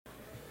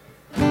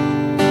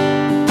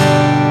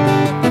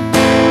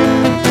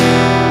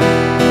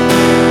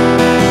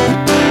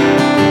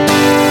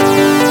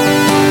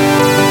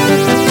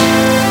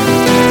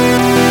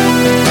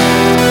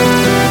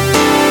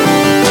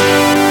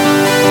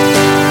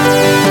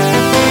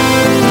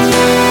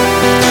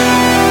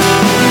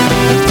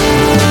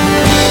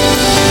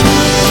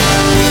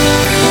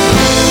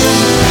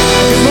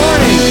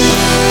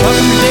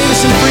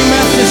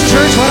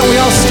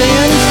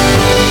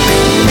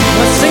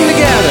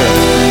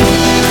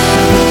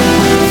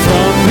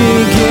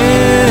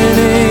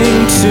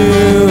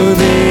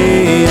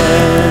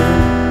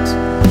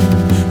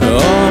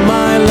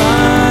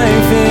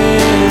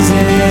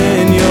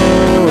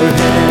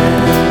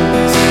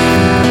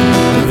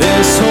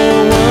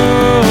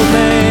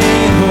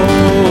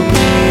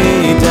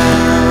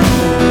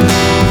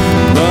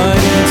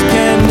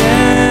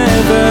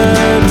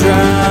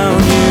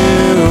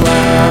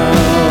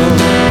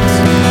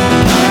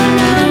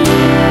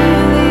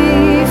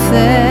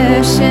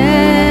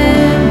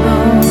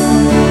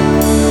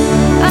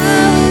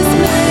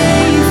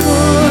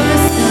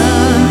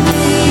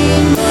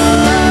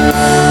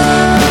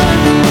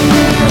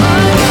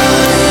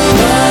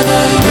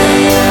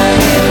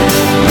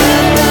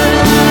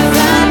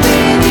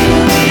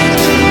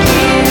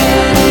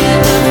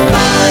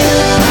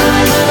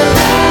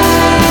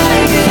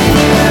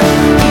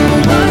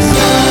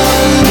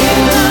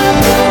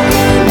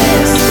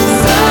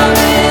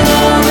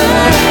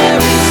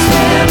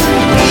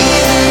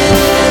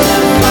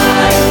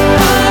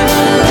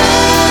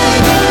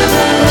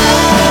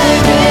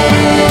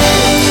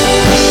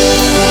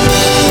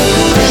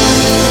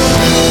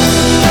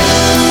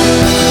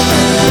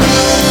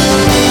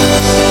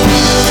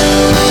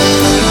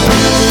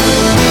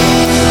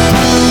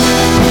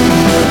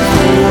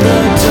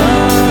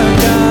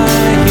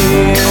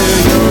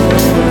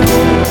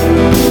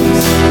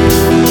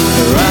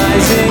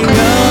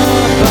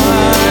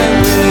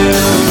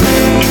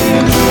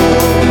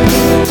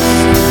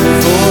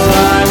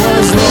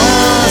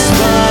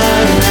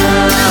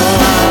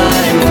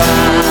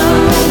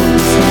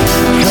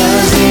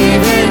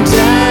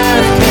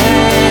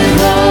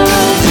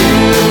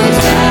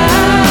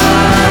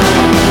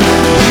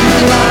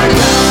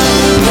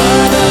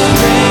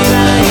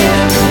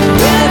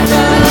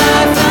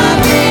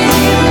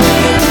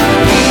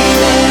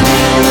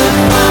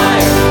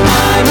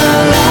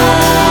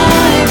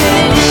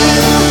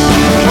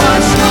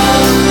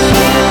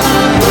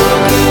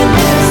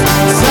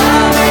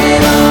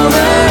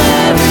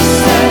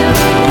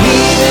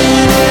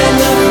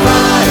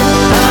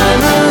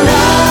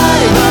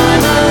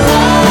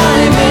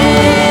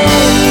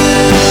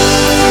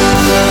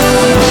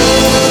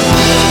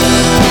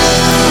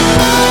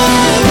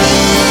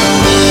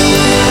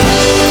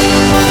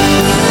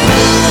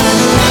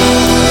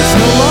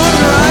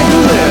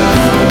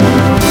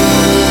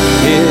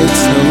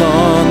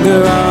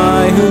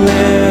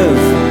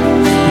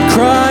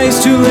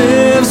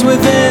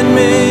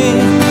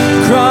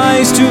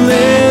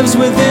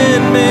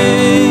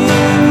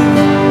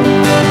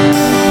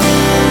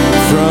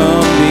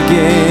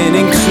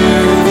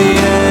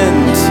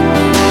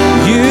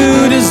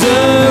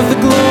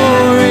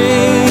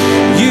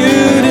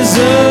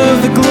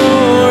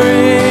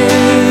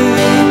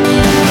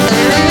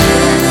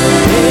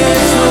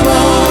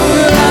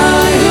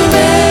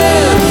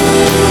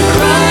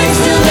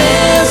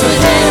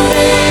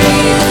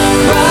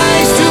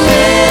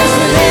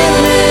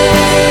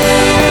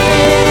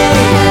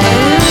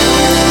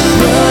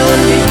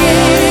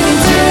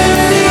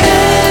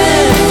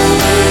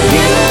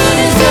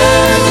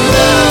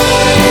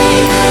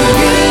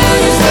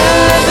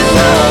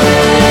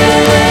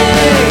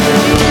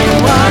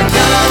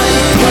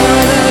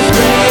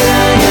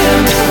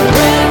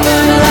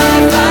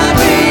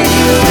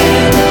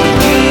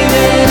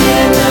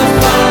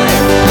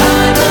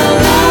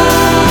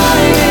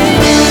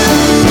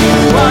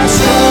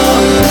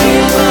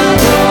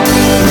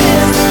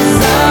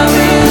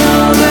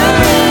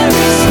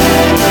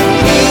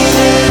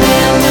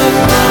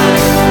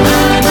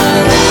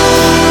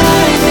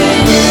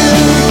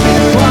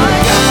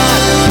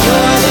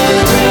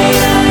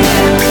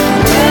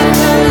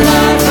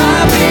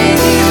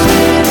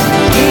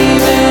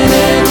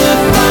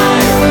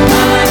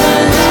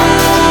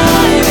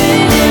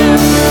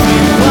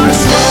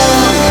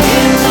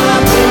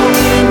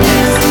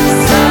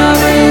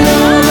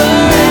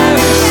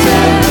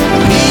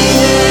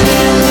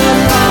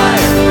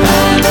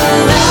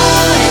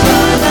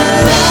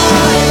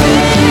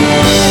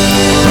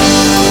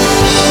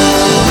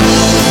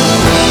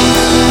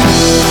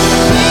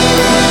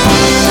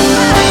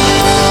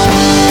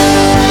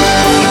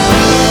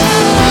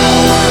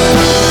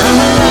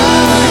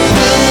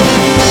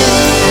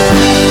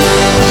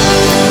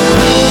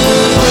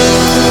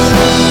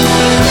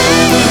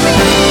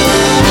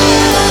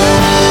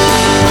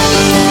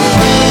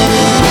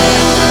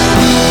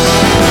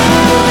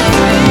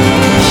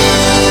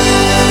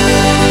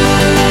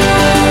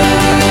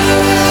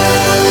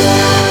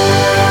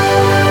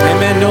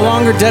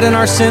dead in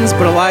our sins,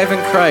 but alive in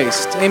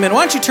Christ. Amen.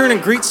 Why don't you turn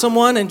and greet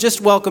someone and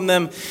just welcome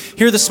them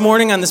here this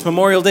morning on this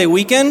Memorial Day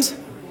weekend.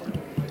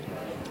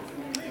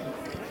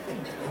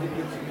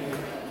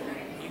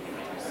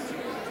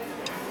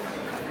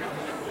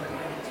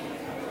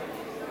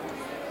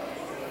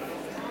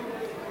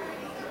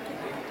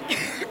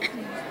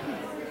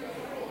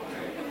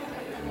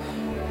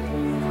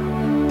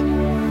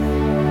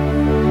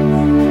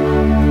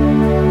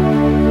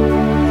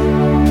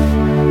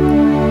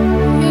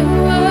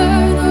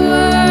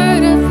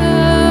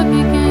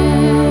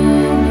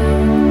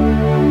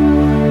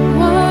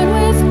 One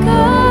with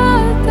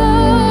God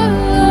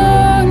the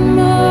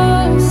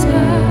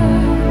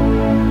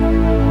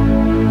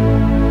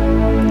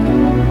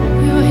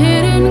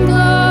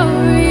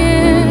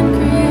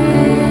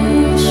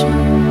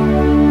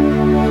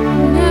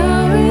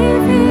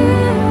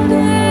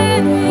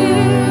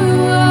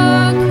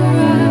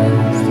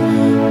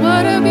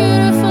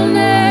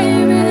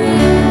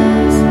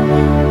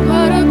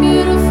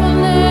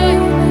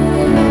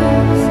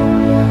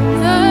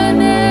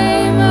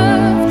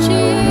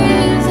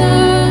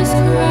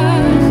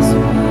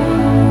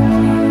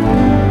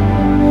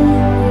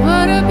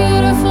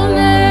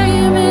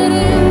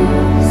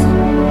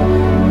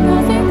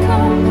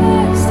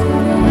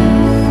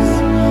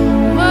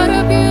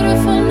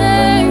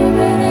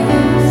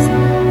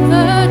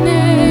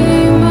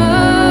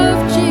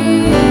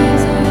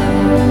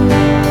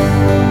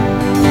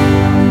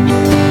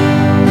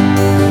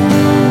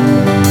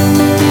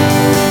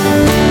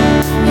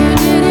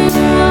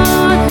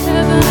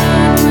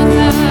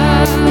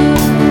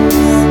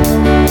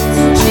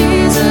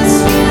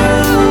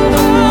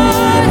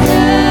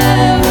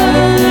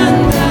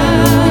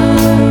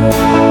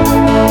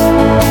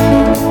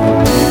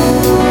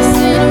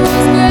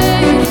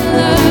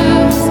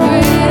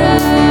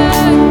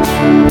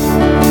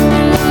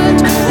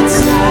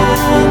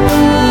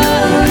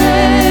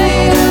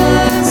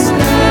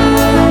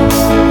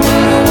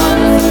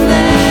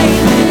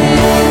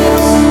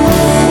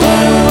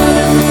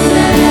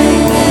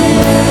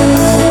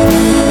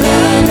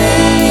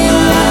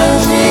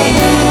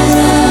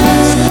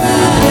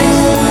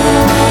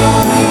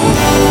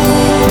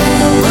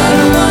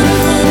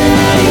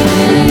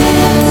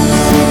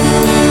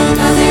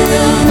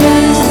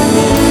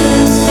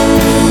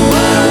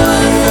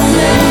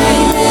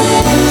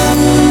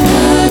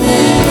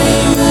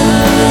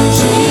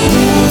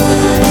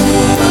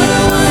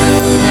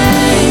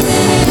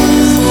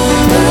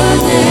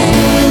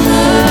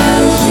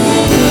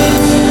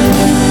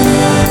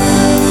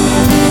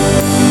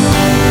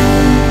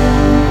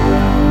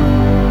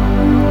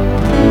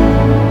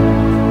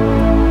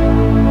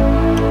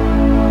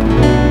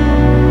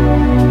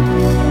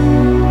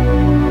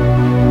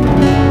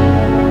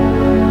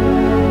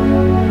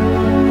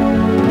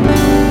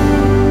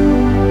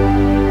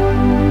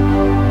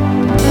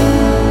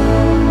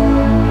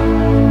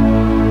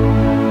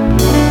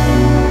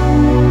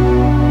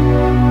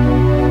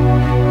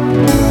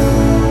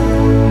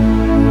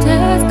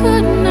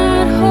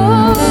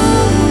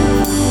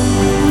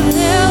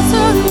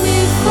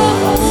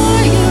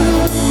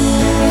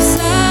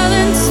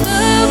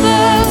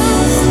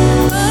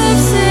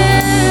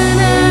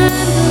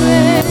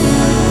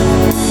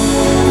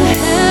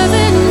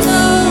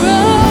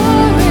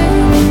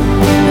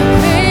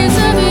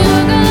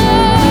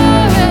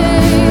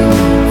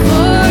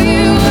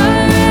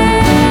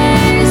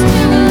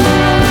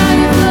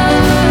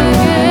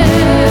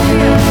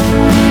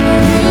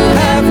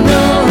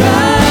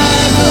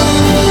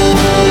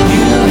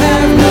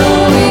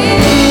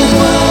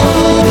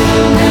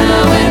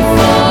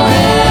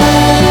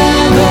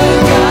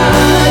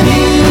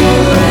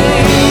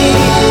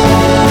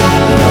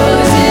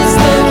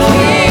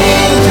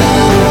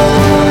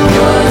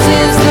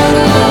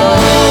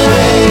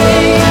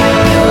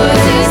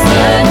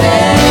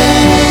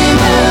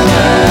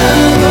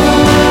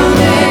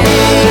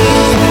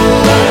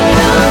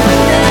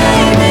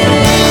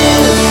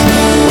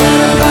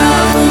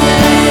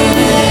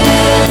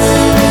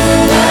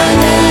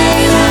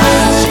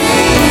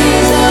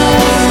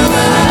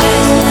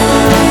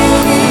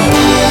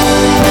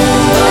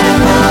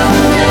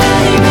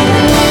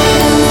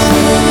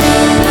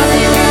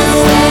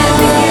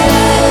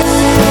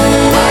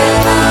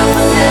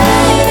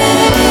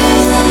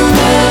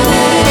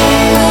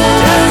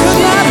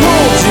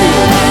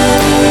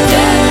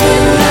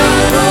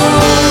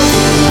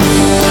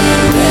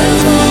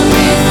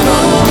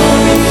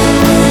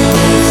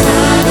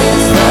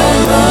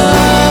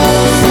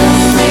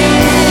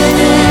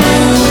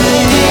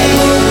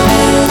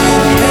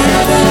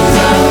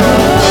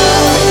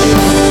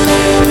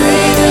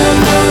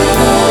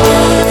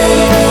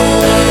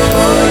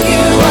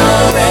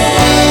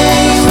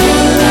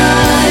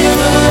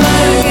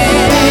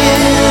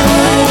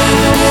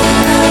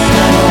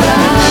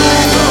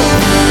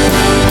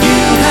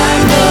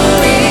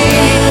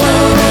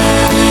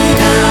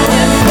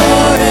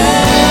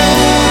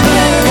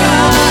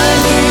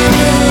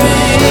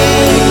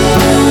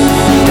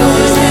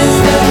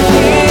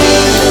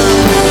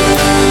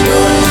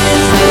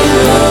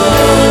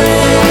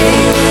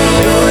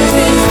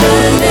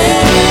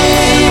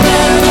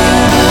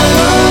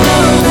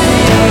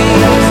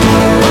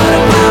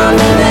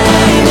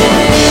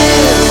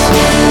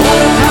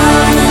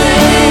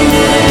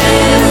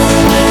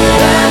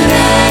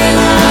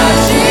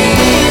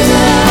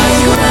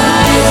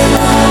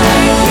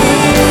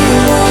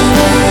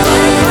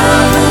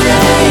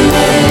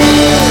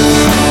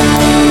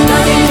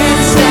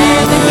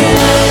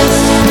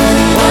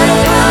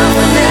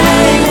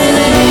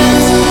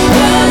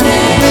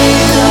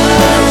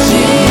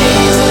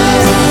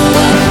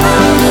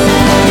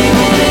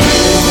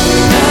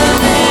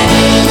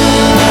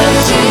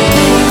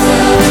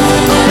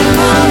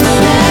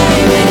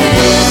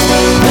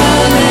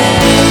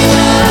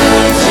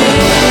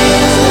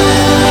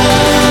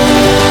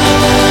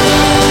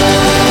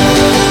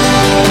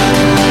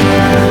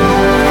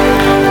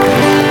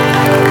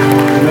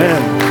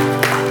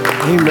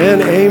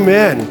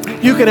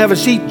You can have a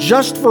seat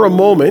just for a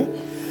moment,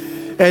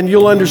 and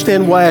you'll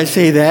understand why I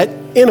say that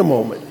in a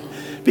moment.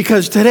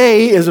 Because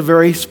today is a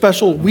very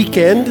special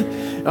weekend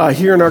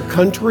here in our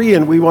country,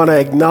 and we want to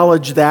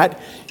acknowledge that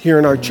here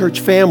in our church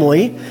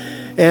family.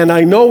 And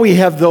I know we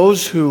have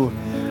those who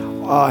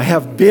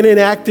have been in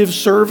active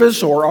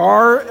service or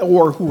are,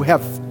 or who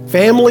have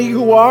family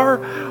who are,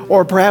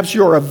 or perhaps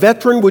you're a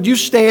veteran. Would you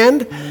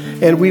stand?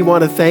 And we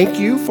want to thank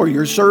you for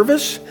your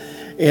service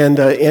and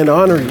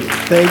honor you.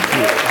 Thank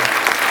you.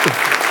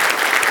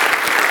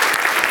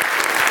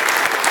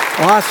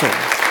 Awesome.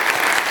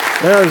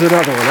 There's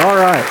another one. All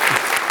right.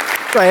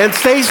 And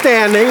stay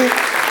standing.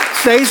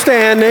 Stay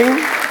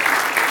standing.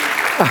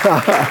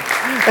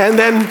 And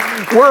then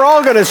we're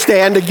all going to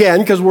stand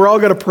again because we're all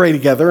going to pray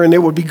together. And it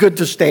would be good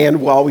to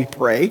stand while we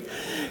pray.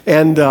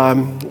 And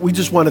we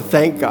just want to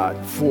thank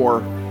God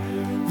for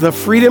the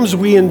freedoms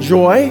we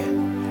enjoy.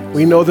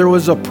 We know there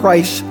was a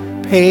price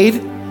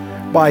paid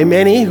by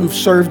many who've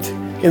served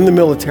in the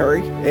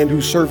military and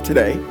who serve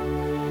today.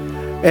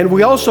 And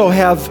we also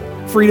have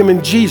freedom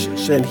in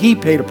Jesus, and He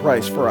paid a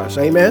price for us.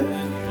 Amen?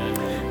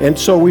 And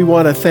so we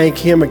want to thank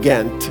Him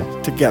again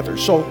together.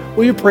 So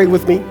will you pray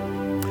with me?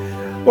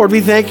 Lord, we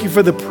thank you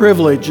for the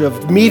privilege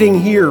of meeting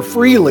here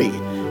freely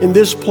in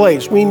this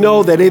place. We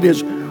know that it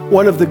is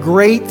one of the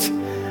great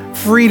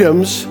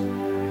freedoms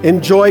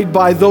enjoyed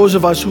by those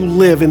of us who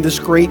live in this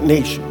great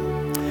nation.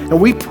 And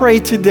we pray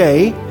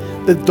today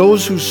that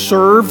those who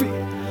serve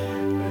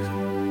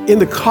in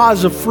the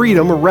cause of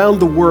freedom around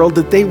the world,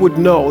 that they would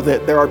know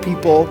that there are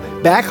people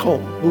back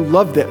home who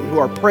love them, who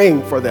are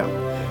praying for them,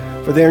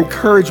 for their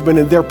encouragement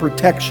and their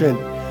protection,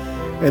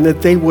 and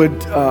that they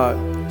would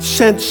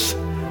sense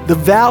the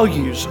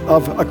values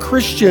of a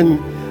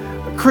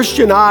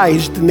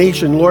Christianized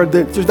nation. Lord,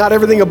 there's not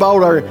everything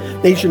about our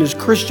nation is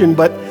Christian,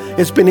 but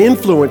it's been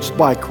influenced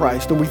by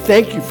Christ, and we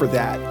thank you for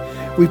that.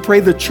 We pray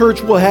the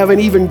church will have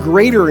an even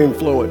greater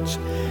influence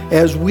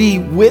as we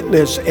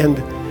witness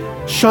and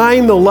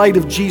shine the light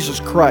of Jesus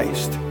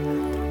Christ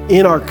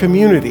in our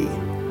community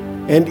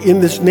and in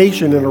this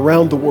nation and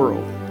around the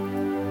world.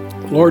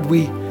 Lord,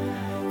 we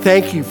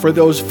thank you for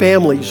those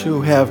families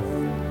who have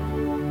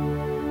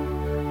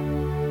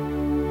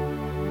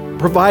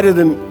provided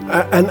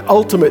an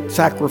ultimate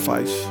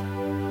sacrifice.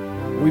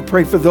 We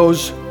pray for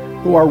those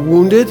who are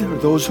wounded or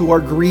those who are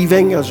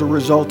grieving as a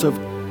result of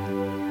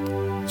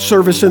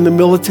service in the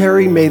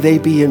military. May they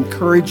be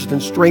encouraged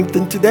and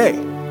strengthened today.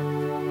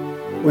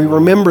 We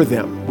remember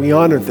them. We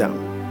honor them.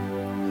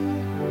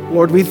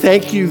 Lord, we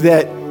thank you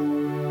that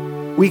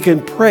we can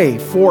pray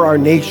for our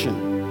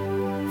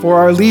nation, for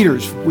our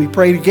leaders. We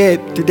pray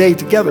today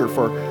together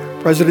for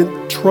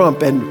President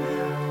Trump and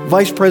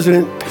Vice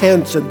President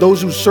Pence and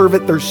those who serve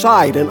at their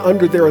side and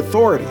under their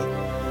authority.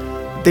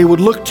 They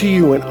would look to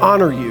you and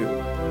honor you.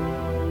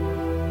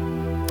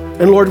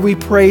 And Lord, we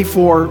pray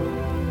for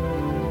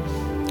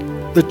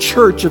the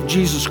Church of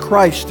Jesus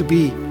Christ to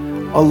be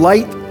a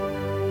light,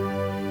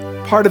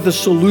 part of the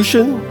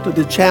solution to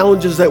the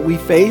challenges that we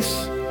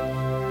face.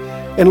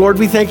 And Lord,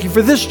 we thank you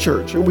for this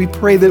church, and we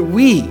pray that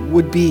we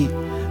would be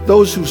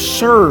those who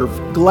serve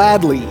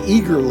gladly,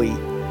 eagerly,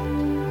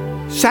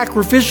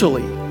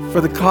 sacrificially for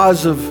the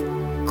cause of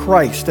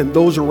Christ and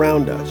those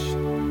around us.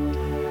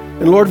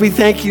 And Lord, we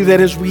thank you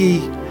that as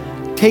we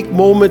take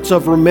moments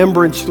of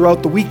remembrance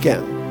throughout the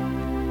weekend,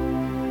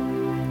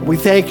 we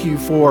thank you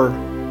for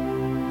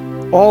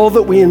all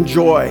that we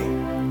enjoy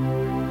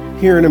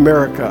here in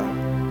America.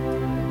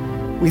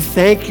 We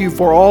thank you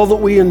for all that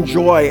we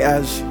enjoy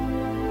as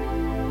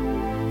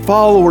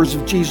followers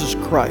of Jesus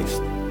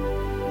Christ.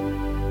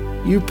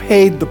 You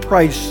paid the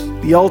price,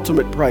 the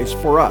ultimate price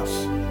for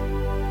us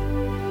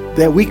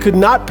that we could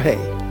not pay.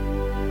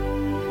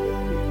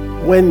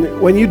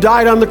 When you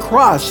died on the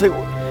cross, it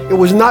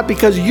was not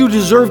because you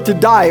deserved to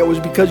die, it was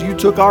because you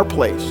took our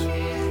place.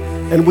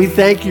 And we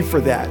thank you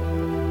for that.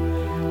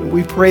 And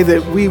we pray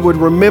that we would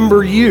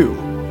remember you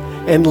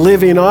and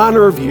live in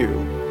honor of you,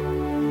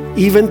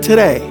 even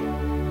today,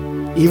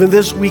 even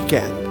this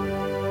weekend.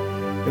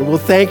 And we'll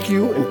thank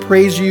you and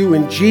praise you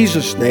in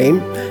Jesus' name.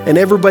 And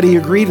everybody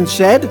agreed and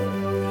said,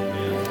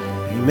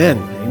 Amen.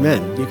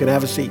 Amen. You can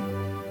have a seat.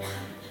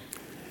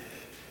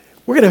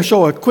 We're going to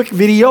show a quick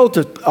video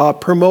to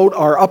promote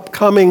our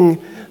upcoming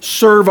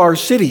Serve Our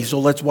City. So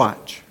let's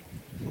watch.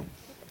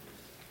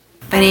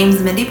 My name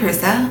is Mindy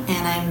Pursa,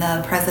 and I'm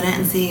the president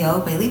and CEO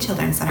of Whaley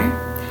Children's Center.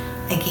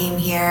 I came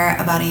here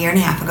about 1.5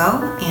 years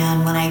ago,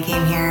 and when I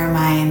came here,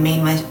 my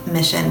main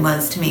mission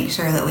was to make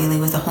sure that Whaley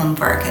was a home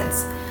for our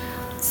kids.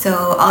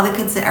 So all the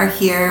kids that are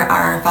here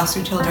are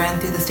foster children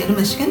through the state of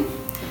Michigan.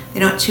 They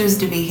don't choose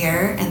to be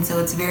here, and so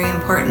it's very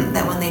important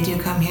that when they do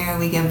come here,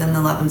 we give them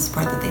the love and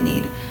support that they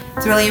need.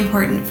 It's really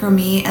important for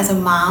me as a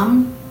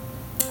mom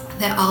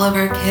that all of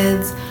our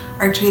kids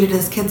are treated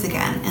as kids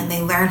again, and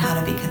they learn how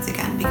to be kids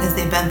again, because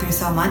they've been through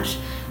so much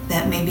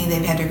that maybe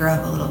they've had to grow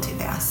up a little too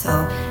fast.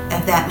 So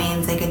if that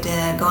means they get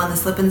to go on the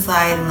slip and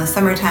slide in the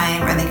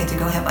summertime, or they get to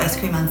go have ice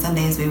cream on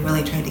Sundays, we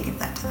really try to give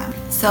that to them.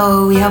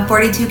 So we have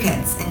 42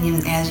 kids,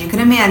 and as you can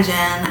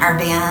imagine, our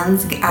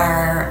vans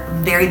are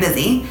very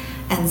busy.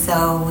 And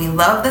so we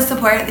love the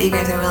support that you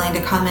guys are willing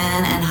to come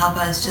in and help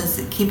us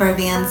just keep our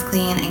vans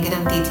clean and get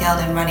them detailed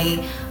and ready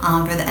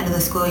for the end of the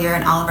school year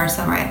and all of our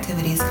summer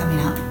activities coming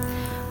up.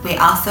 We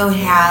also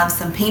have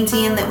some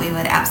painting that we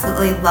would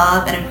absolutely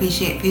love and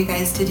appreciate for you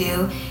guys to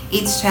do.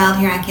 Each child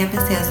here on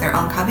campus has their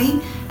own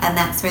cubby, and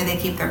that's where they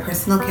keep their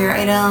personal care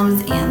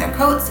items and their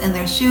coats and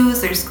their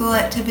shoes, their school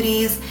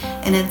activities,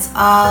 and it's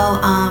all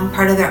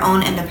part of their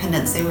own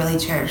independence. They really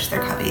cherish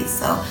their cubbies.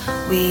 So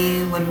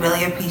we would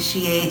really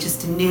appreciate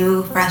just a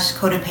new, fresh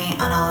coat of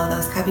paint on all of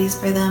those cubbies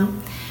for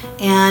them.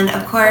 And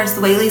of course,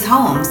 Whaley's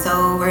home.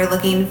 So we're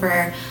looking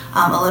for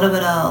a little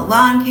bit of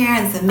lawn care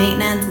and some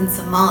maintenance and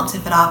some mulch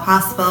if at all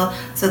possible,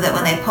 so that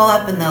when they pull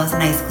up in those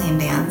nice clean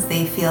vans,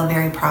 they feel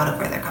very proud of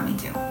where they're coming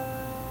to.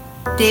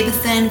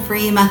 Davison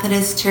Free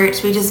Methodist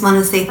Church, we just want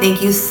to say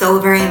thank you so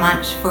very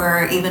much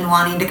for even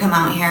wanting to come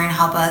out here and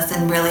help us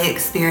and really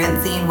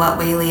experiencing what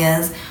Whaley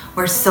is.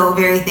 We're so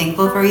very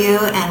thankful for you,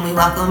 and we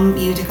welcome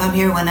you to come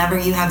here whenever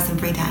you have some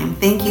free time.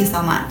 Thank you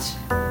so much.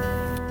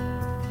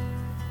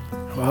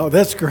 Wow,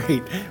 that's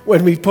great.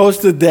 When we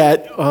posted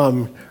that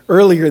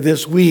earlier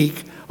this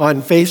week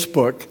on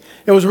Facebook,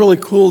 it was really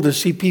cool to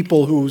see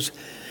people whose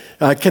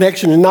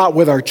connection is not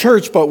with our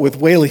church, but with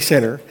Whaley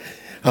Center.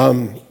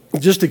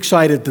 Just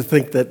excited to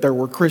think that there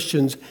were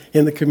Christians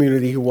in the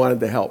community who wanted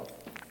to help.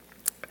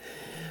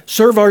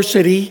 Serve Our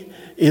City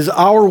is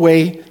our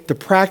way to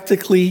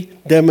practically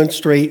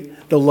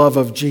demonstrate the love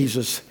of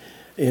Jesus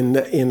in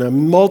a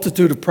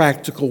multitude of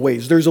practical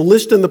ways. There's a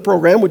list in the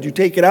program. Would you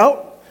take it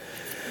out?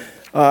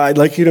 I'd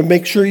like you to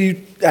make sure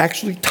you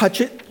actually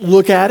touch it,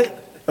 look at it,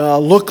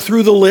 look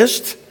through the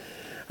list.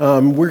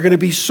 We're going to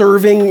be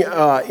serving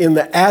in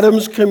the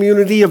Adams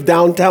community of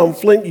downtown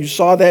Flint. You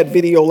saw that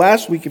video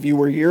last week if you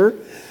were here.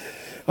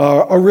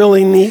 A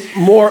really neat,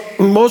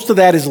 most of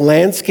that is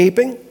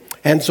landscaping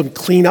and some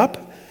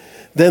cleanup.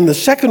 Then the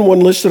second one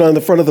listed on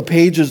the front of the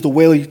page is the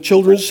Whaley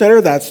Children's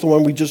Center. That's the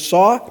one we just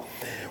saw.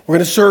 We're going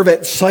to serve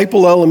at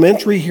Seiple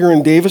Elementary here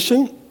in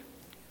Davison.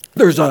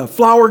 There's a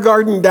flower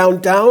garden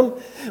downtown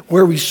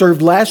where we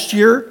served last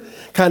year,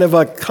 kind of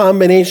a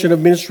combination of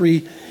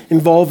ministry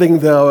involving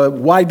the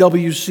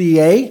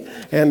YWCA,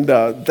 and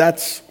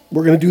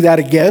we're going to do that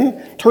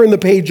again. Turn the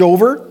page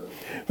over.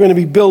 We're going to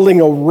be building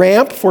a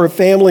ramp for a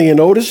family in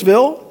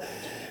Otisville.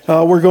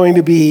 We're going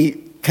to be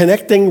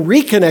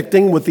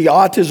reconnecting with the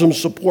Autism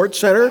Support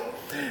Center,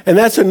 and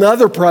that's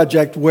another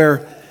project where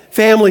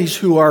families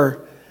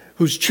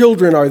whose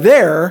children are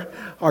there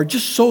are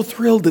just so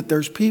thrilled that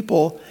there's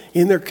people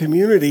in their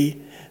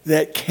community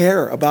that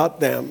care about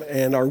them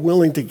and are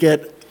willing to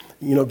get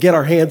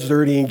our hands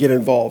dirty and get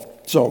involved.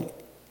 So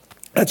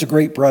that's a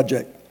great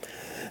project.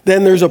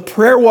 Then there's a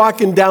prayer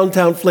walk in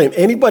downtown Flint.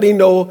 Anybody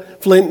know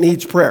Flint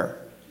needs prayer?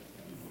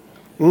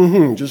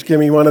 Just give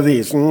me one of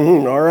these.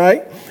 All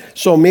right.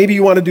 So maybe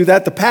you want to do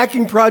that. The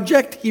packing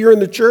project here in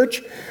the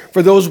church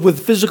for those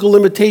with physical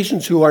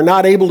limitations who are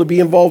not able to be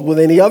involved with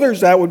any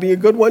others, that would be a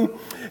good one.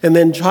 And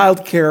then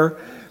childcare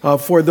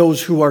for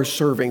those who are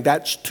serving.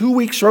 That's 2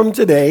 weeks from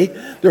today.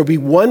 There'll be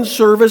one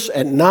service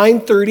at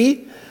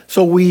 9:30.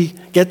 So we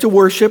get to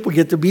worship, we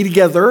get to be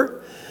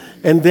together,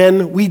 and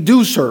then we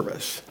do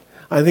service.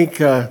 I think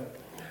the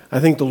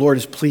Lord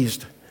is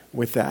pleased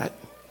with that.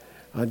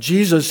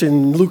 Jesus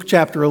in Luke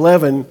chapter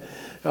 11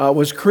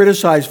 was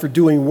criticized for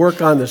doing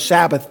work on the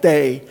Sabbath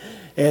day,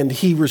 and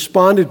he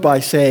responded by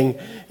saying,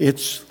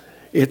 it's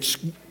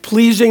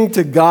pleasing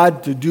to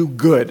God to do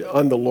good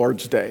on the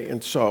Lord's day.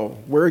 And so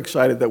we're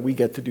excited that we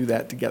get to do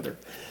that together.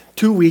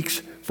 2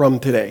 weeks from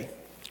today.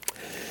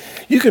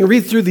 You can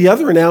read through the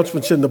other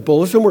announcements in the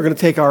bulletin. We're going to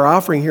take our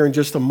offering here in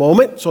just a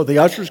moment so the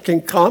ushers can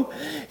come.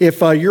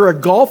 If you're a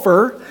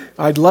golfer,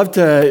 I'd love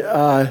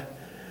to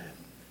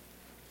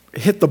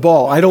hit the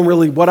ball.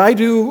 What I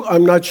do,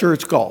 I'm not sure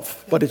it's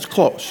golf, but it's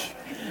close.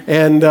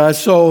 And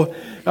so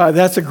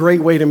that's a great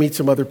way to meet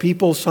some other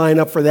people. Sign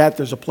up for that.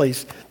 There's a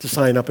place to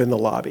sign up in the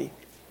lobby.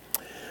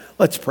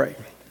 Let's pray.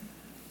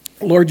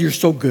 Lord, you're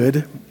so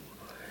good.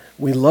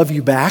 We love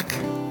you back.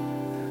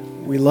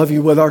 We love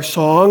you with our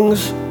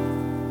songs.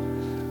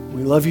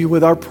 We love you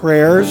with our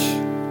prayers.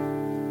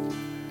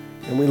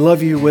 And we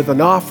love you with an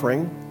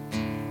offering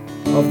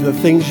of the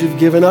things you've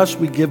given us,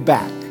 we give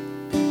back.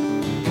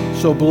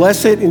 So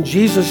bless it in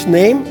Jesus'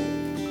 name.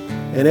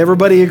 And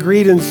everybody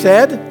agreed and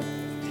said,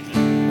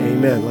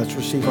 amen. Let's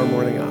receive our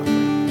morning offering.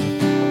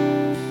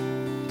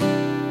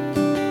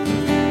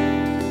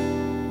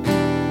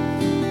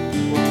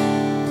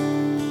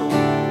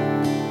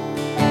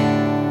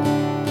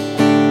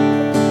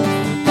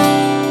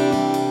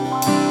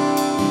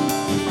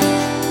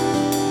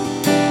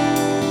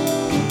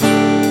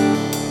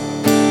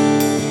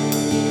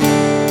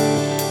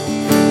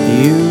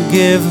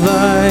 Give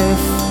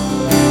life,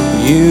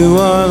 you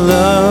are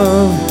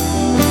love,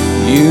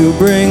 you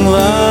bring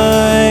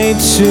light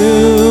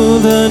to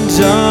the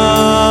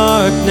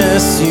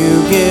darkness,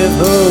 you give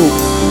hope,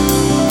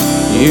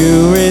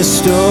 you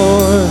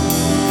restore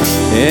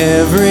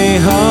every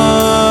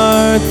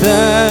heart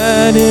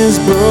that is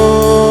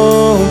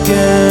broken.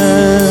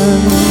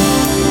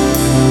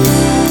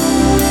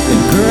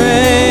 And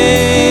great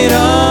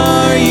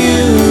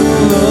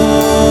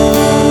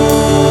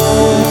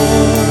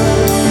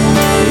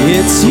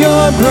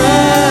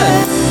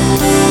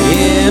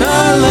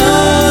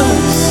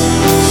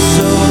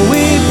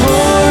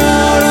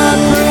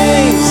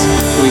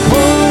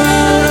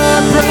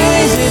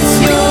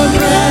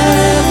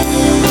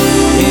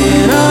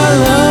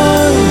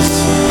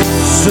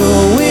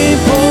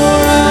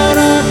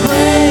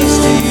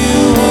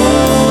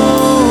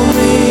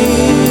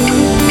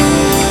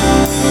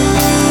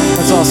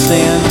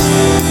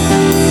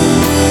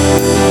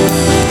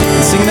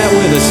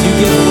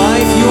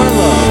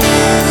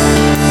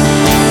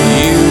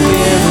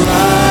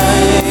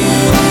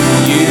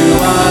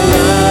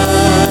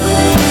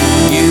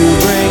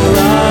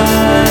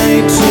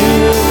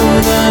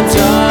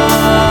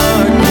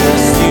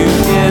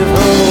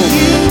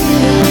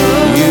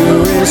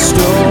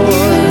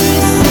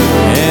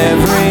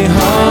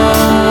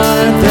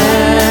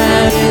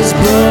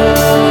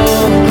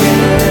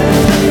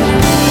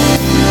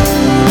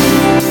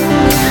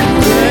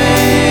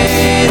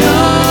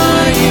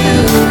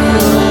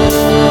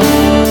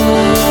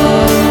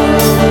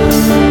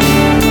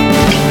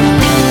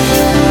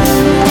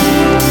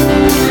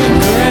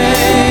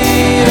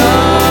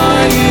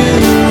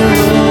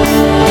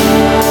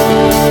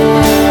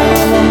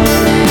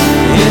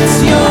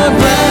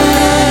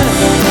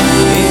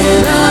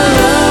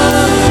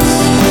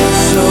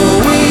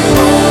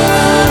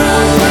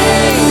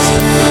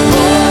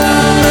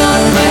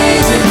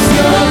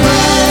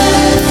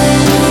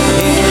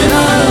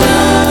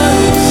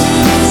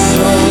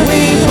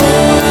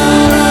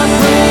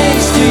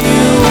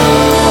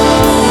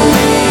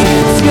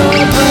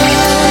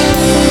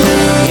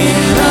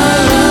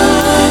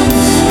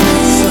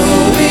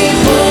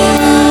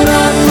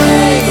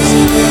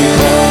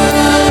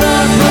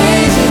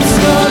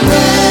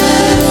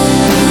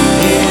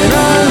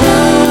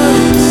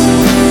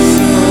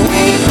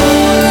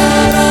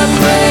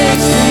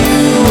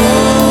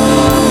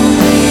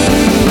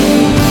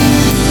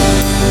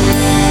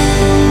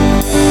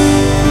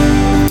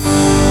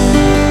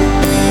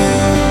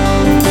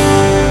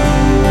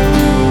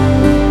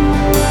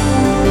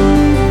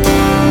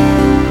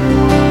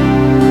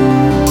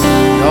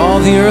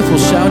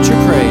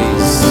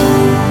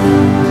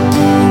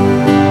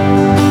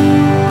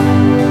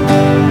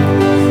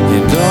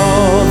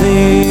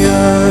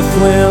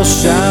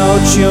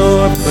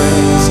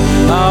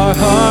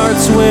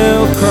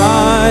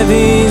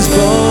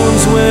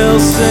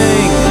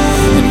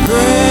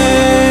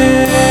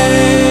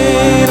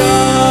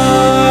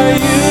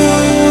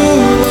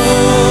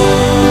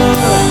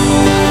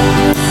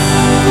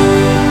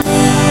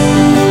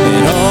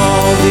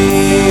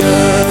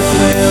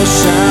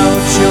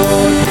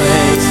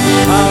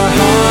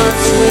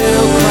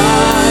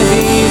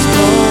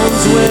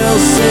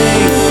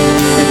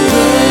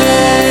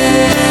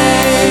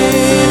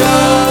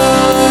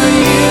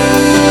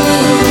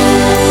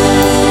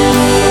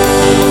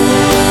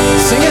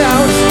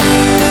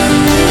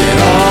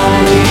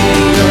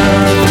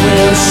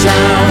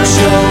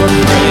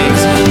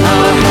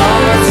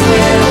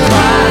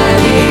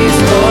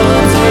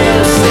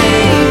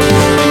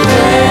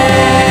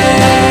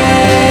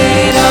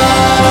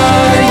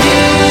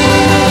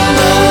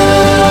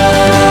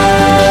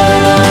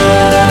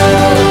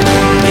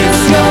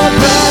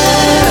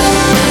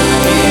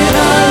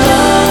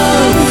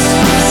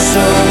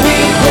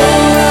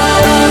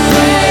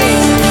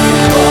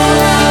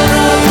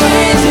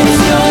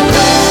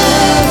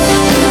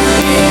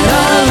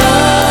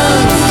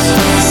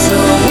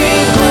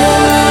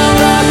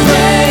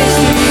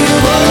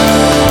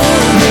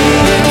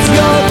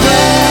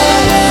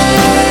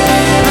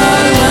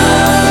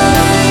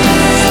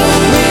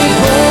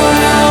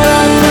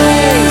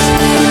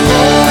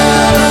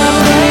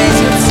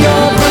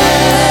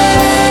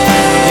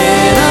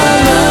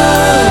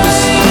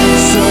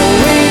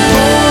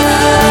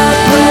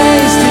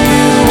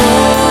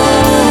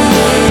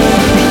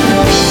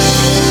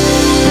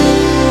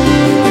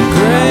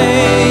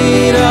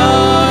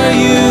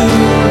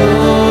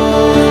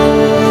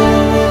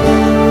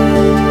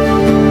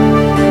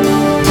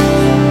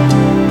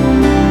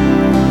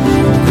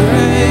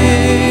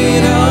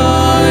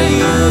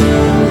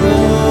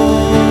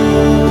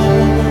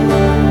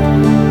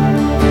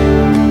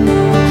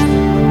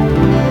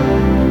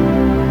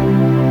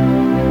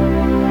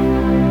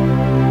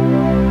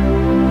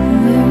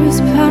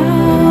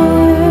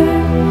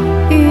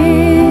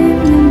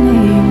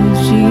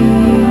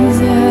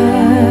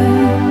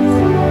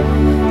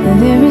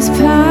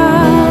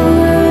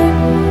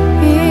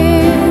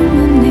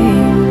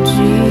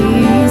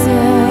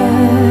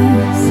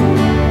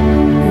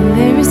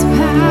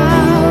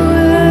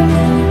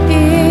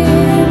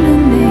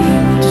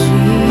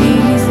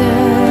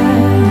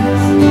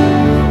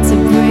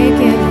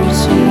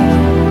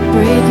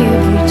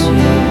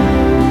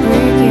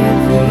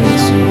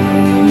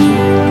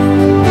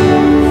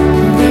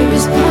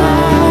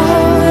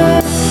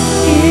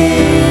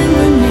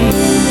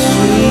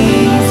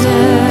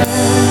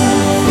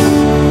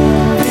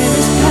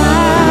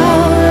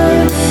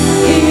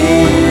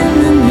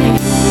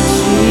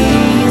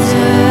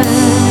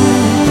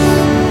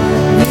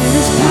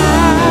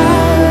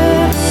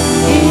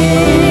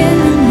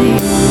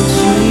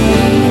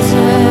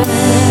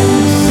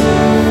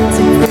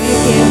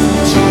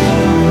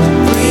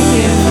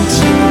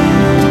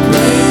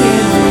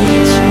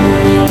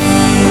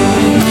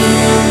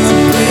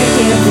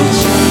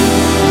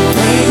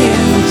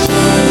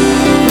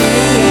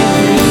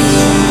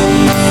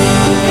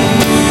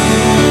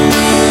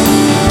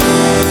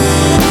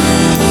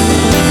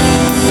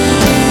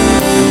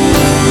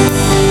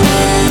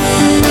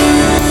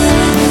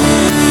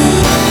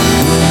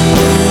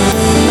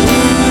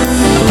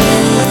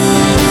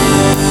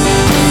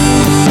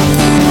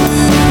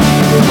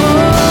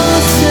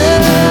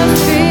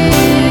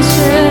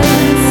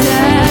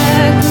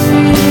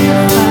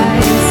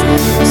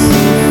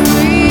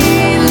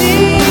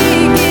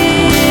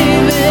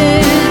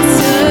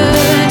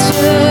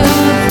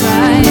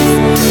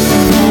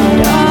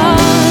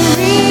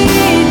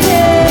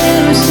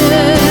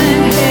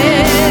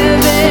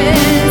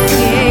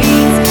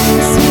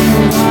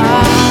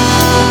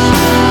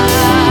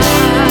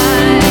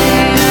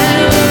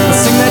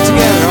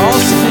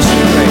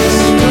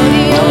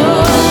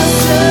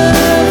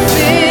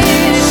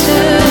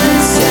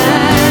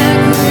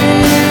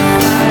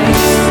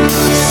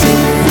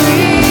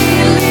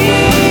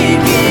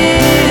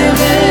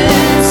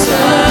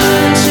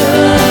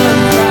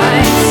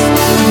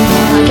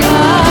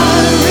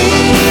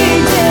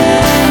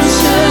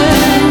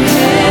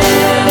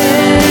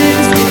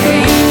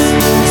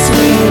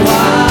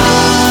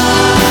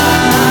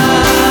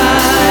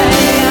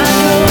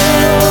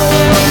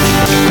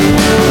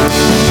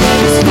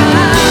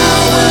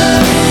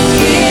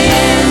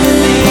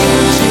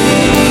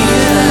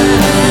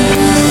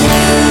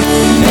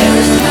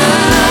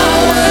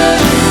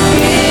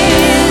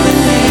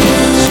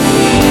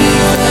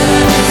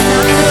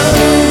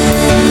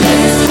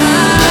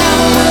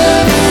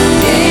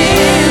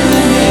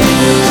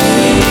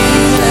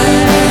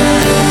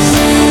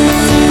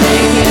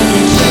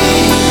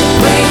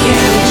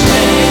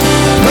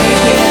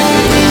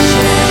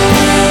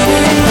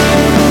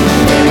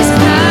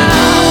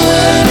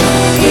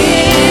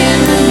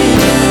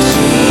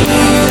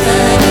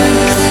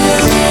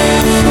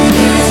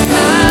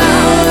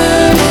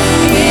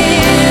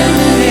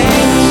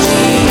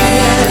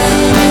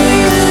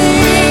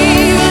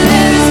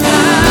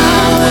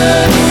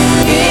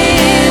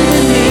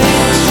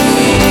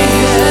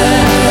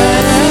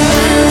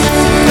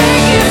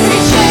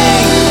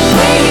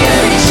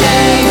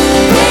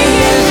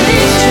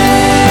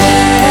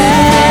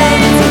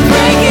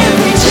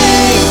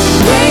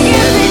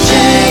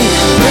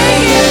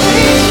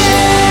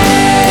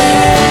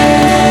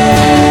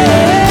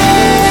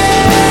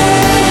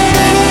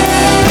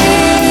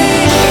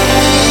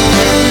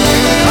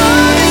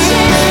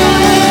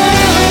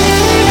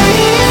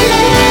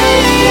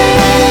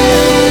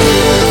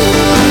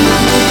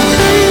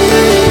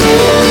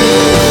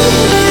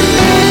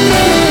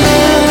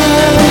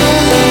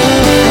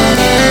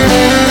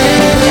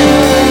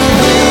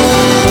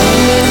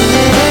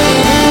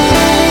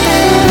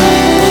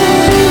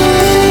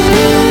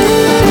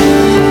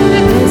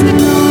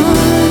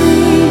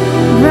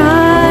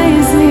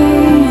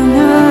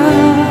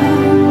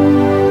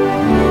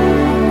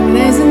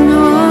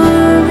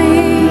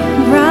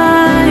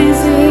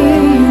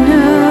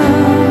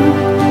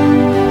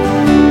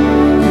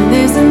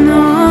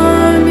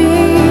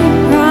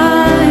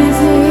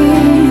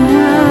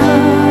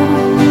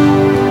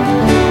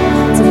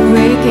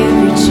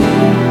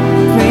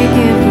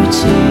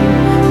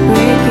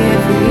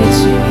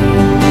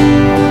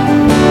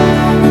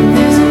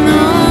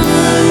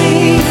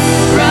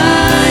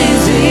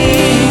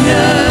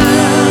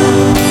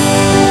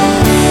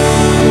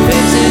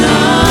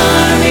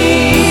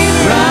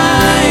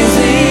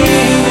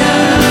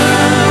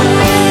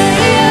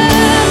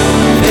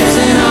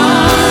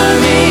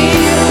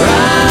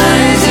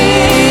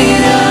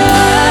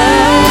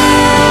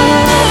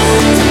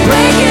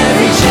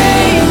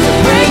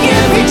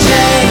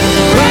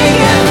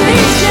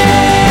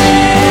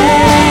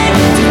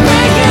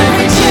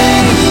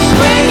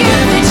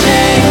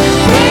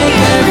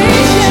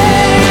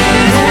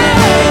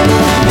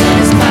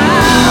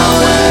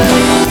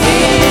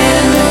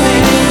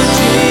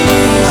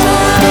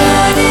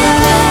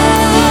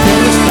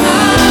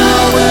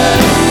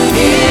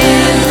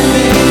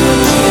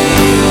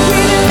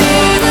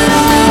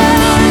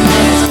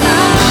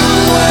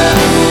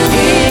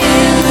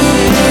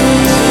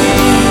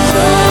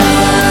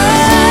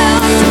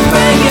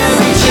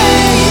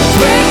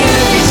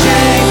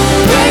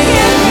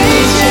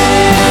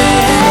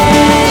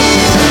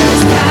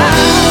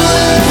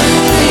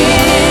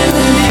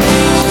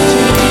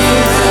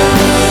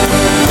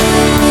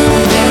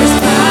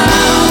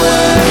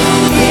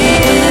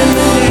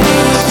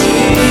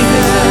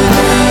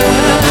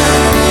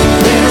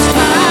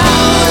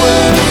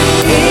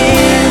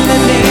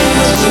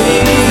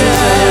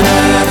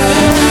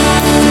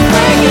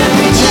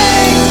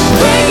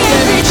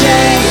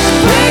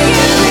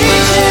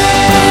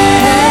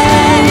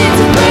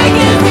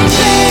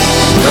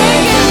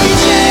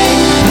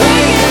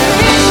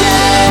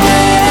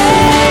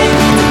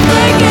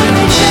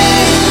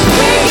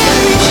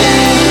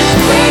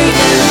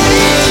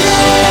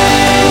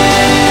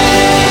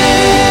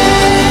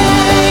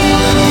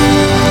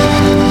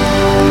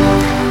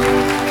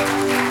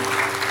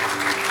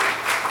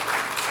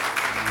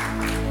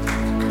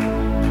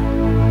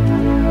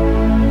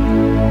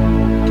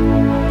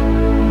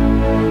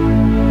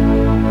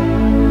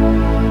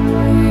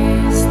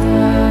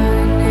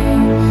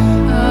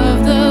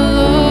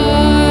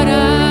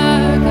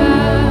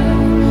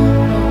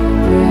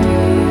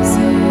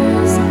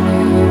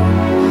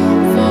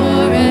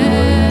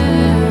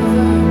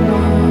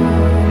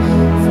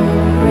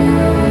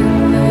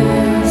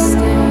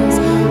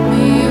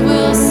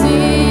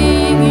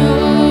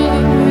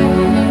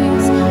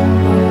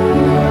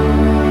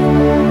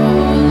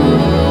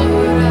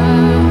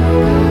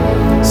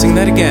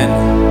again.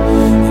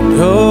 And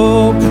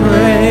oh,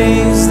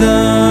 praise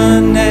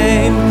the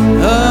name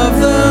of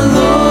the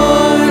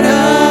Lord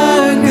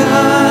our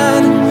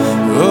God.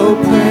 Oh,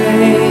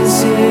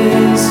 praise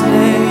his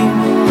name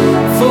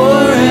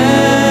forevermore.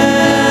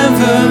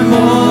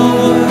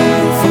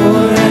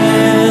 For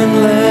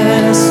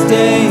endless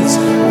days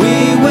we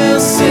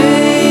will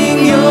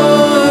sing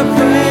your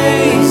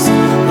praise,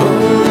 oh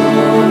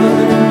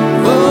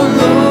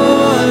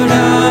Lord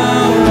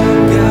our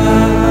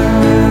God.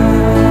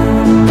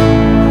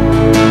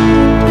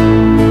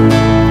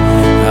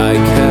 I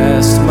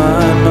cast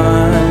my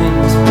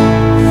mind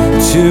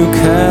to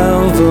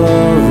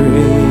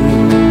Calvary,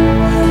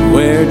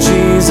 where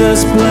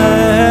Jesus bled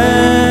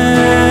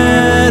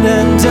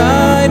and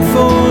died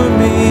for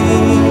me.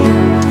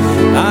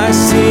 I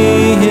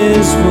see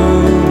his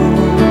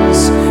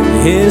wounds,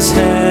 his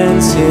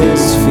hands,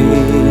 his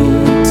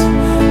feet,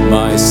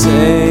 my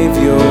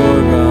Savior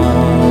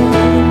on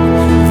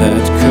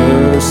that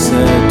cursed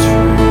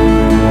tree.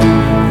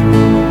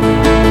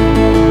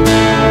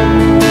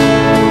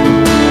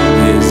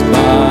 His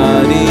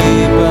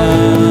body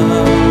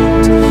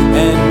bound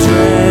and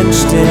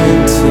drenched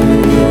in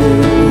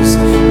tears,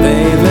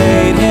 they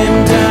laid him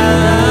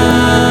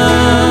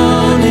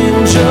down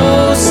in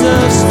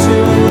Joseph's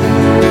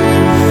tomb,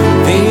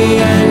 the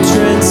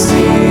entrance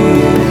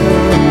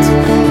sealed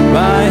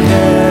by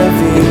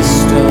heavy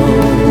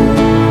stone.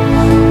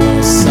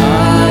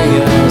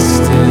 Messiah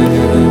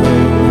still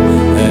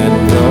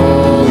and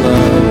all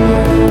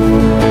alone.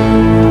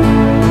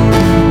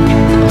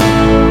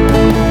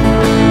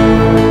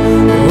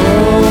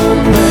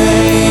 Oh,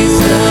 praise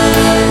the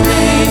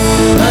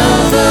name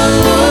of the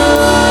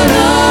Lord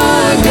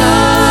our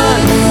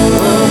God.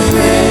 Oh,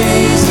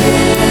 praise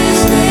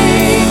his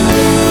name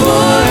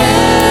forevermore.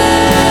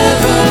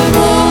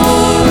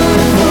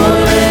 For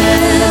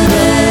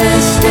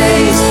endless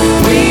days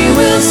we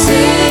will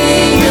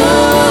sing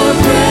your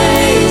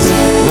praise,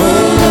 oh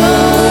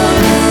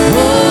Lord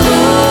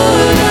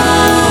our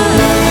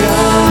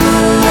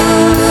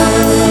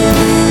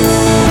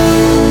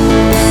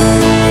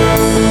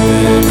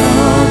Then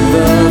on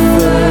the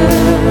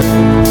third,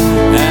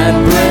 at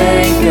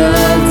break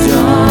of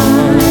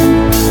dawn,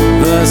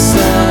 the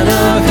Son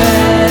of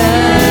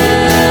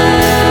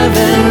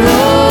Heaven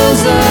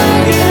rose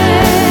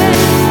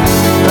again.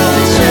 Oh,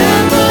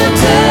 shepherd,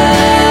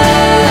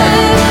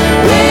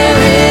 where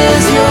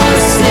is your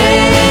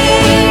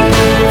sting?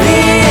 The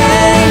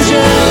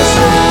angels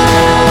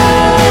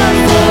shout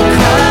for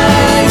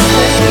Christ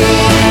the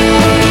King.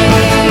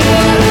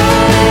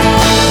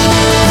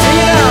 Sing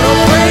it out, oh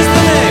praise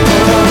the name. Oh,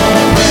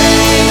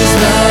 praise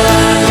the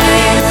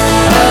name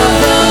of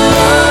the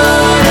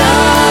Lord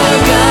our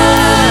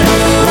God.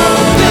 Oh,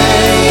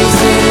 praise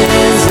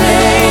his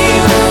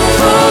name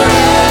forevermore.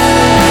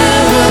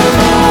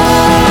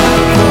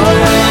 For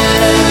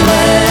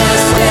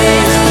endless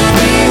days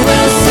we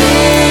will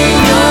sing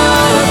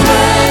your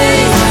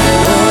praise,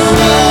 oh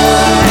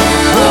Lord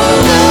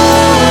our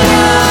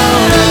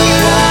God.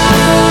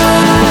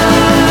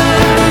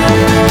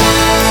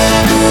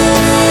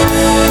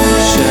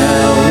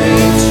 Shall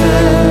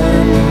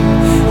return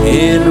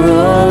in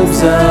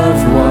robes of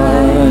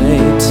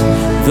white,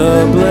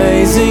 the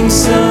blazing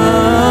sun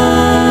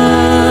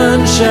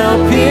shall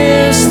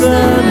pierce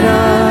the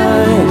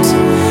night,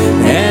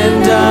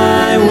 and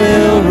I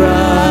will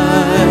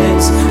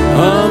rise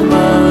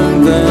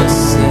among the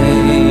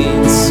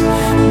saints,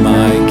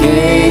 my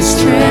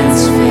gaze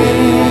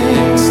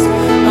transfixed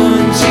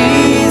on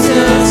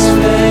Jesus'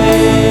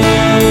 face.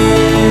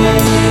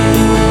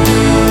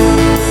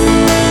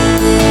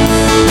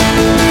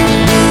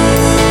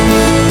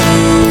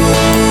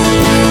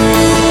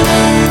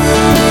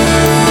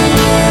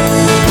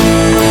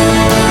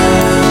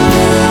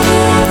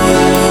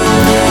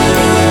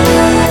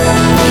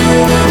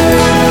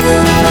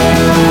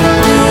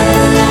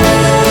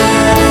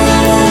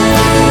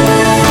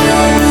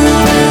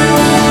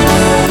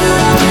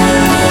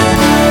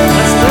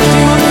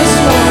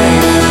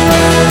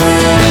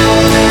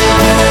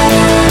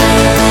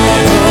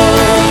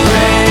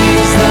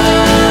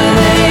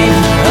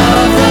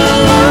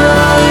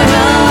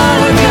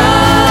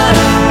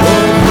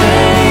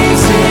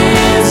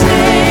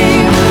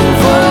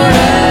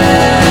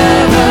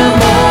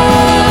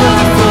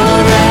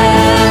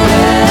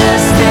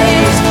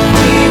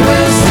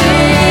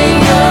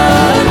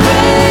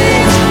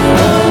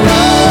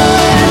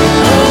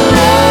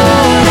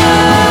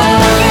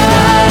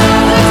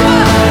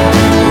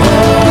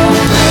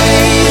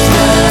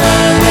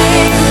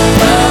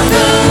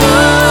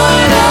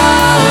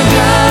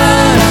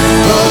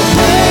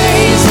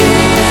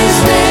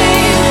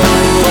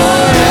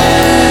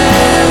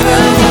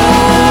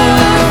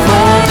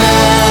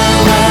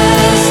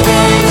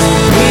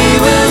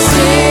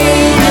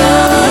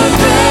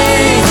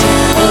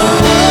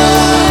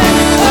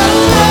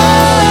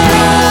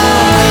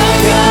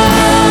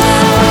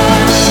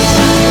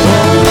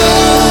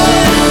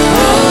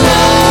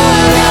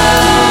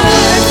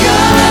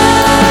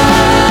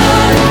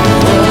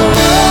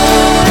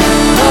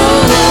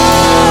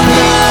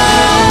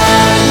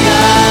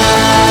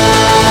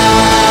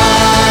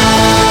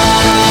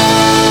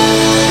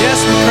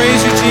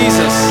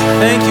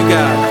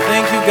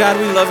 God,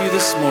 we love you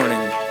this morning.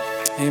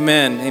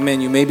 Amen.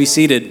 Amen. You may be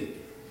seated.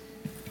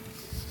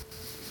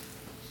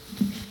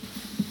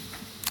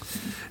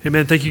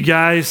 Amen. Thank you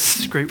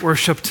guys. Great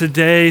worship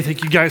today.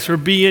 Thank you guys for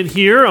being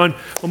here on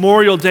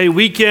Memorial Day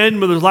weekend.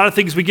 But there's a lot of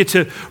things we get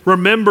to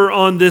remember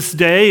on this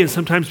day, and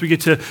sometimes we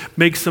get to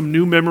make some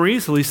new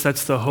memories. At least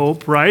that's the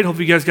hope, right? Hope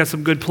you guys got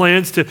some good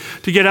plans to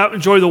get out,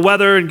 enjoy the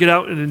weather, and get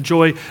out and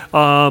enjoy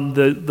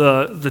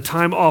the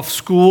time off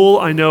school.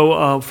 I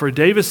know for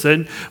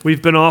Davison,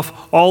 we've been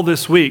off all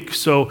this week.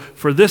 So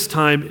for this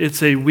time,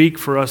 it's a week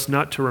for us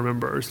not to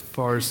remember as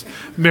far as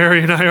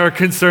Mary and I are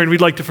concerned. We'd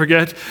like to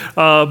forget,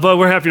 but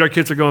we're happy our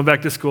kids are going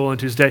back to school on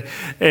Tuesday,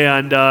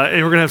 and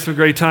we're going to have some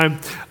great time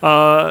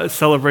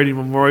celebrating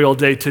Memorial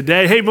Day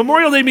today. Hey,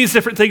 Memorial Day means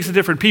different things to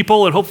different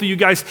people, and hopefully you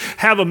guys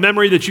have a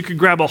memory that you can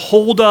grab a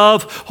hold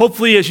of.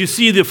 Hopefully, as you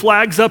see the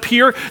flags up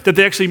here, that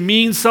they actually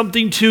mean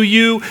something to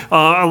you.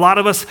 A lot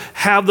of us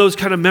have those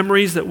kind of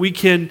memories that we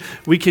can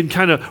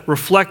kind of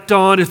reflect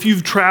on. If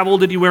you've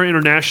traveled anywhere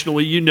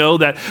internationally, you know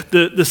that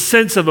the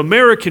sense of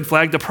American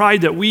flag, the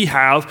pride that we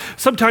have,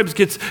 sometimes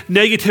gets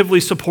negatively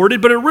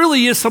supported, but it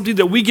really is something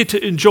that we get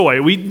to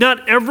enjoy.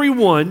 Not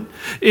everyone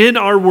in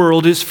our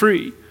world is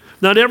free.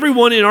 Not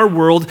everyone in our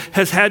world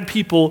has had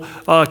people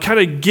kind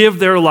of give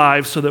their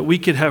lives so that we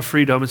can have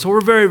freedom. And so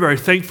we're very, very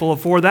thankful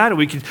for that. And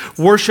we can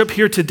worship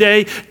here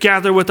today,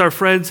 gather with our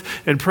friends,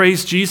 and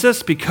praise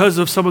Jesus because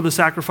of some of the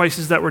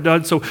sacrifices that were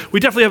done. So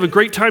we definitely have a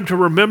great time to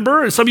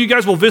remember. And some of you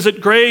guys will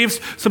visit graves.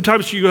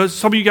 Sometimes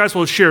some of you guys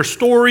will share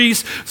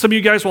stories. Some of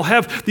you guys will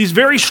have these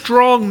very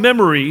strong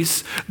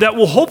memories that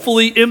will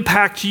hopefully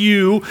impact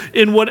you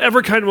in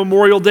whatever kind of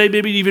Memorial Day,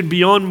 maybe even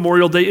beyond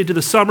Memorial Day, into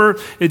the summer,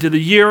 into the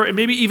year, and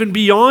maybe even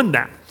beyond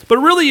that. But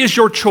it really is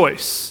your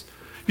choice.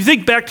 You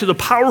think back to the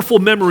powerful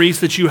memories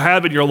that you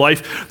have in your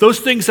life, those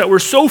things that were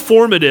so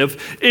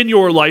formative in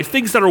your life,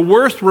 things that are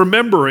worth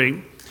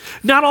remembering.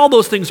 Not all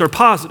those things are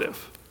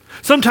positive.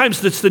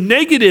 Sometimes it's the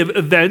negative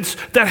events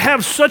that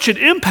have such an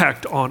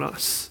impact on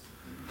us.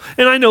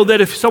 And I know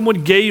that if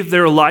someone gave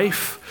their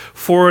life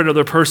for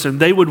another person,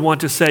 they would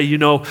want to say,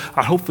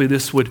 hopefully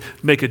this would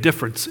make a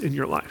difference in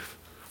your life.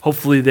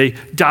 Hopefully they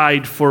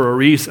died for a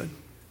reason.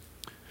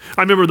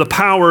 I remember the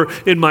power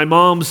in my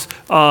mom's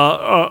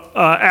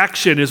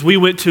action as we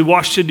went to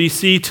Washington,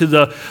 D.C. to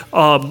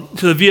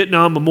the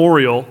Vietnam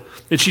Memorial,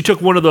 and she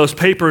took one of those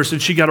papers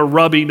and she got a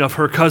rubbing of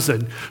her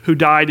cousin who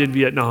died in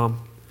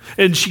Vietnam.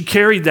 And she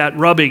carried that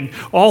rubbing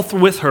all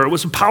with her. It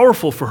was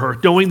powerful for her,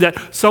 knowing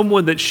that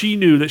someone that she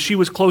knew, that she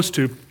was close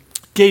to,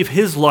 gave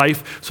his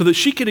life so that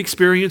she could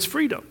experience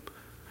freedom.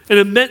 And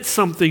it meant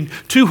something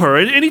to her.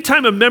 And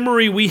anytime a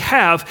memory we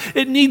have,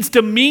 it needs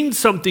to mean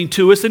something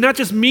to us, and not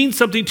just mean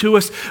something to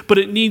us, but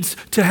it needs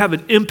to have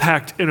an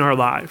impact in our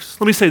lives.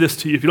 Let me say this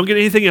to you. If you don't get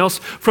anything else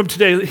from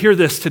today, hear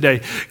this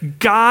today.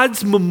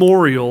 God's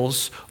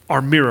memorials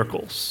are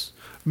miracles.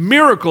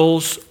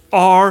 Miracles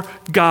are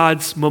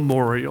God's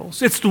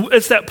memorials. It's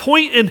that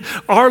point in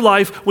our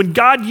life when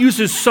God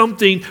uses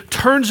something,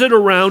 turns it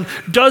around,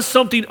 does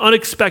something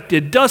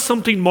unexpected, does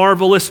something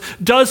marvelous,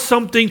 does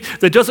something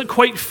that doesn't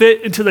quite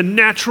fit into the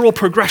natural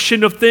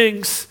progression of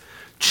things,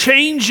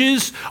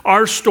 changes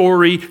our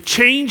story,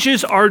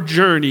 changes our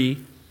journey,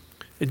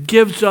 and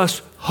gives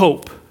us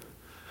hope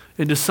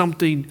into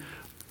something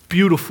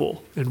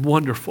beautiful and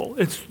wonderful.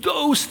 It's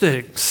those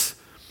things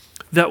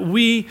that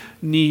we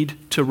need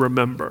to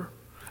remember.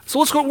 So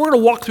we're going to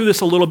walk through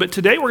this a little bit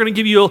today. We're going to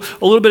give you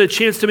a little bit of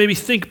chance to maybe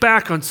think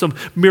back on some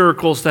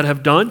miracles that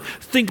have done,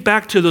 think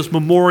back to those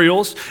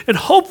memorials, and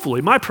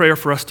hopefully my prayer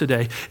for us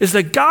today is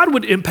that God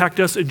would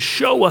impact us and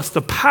show us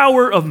the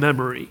power of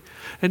memory,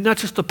 and not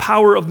just the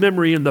power of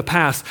memory in the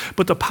past,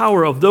 but the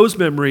power of those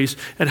memories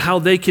and how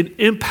they can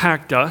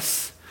impact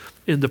us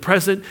in the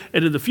present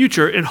and in the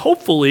future, and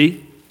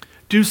hopefully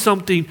do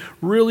something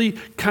really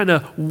kind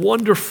of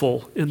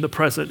wonderful in the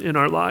present in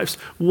our lives,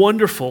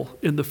 wonderful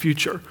in the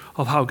future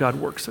of how God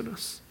works in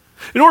us.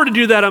 In order to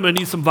do that, I'm going to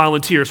need some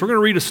volunteers. We're going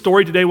to read a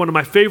story today, one of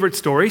my favorite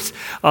stories.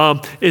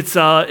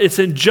 It's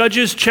in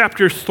Judges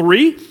chapter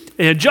 3.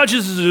 And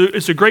Judges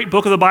is a great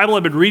book of the Bible.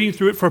 I've been reading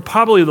through it for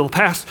probably the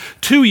past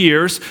 2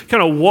 years,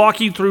 kind of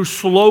walking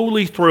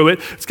slowly through it.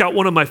 It's got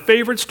one of my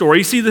favorite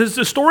stories. See,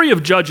 the story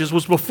of Judges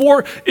was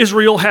before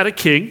Israel had a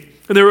king.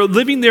 And they were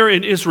living there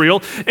in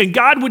Israel, and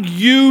God would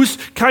use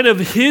kind of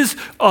his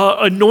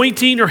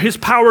anointing or his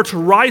power to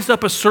rise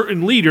up a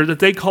certain leader that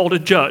they called a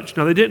judge.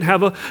 Now, they didn't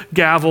have a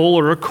gavel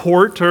or a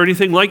court or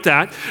anything like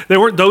that. They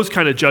weren't those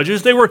kind of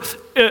judges. They were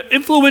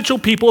influential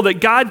people that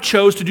God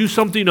chose to do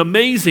something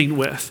amazing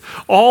with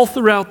all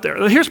throughout there.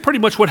 Now, here's pretty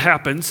much what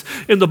happens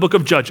in the book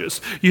of Judges.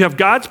 You have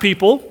God's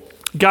people.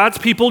 God's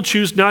people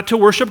choose not to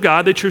worship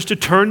God. They choose to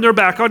turn their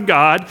back on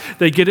God.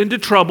 They get into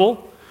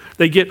trouble.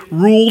 They get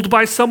ruled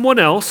by someone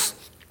else.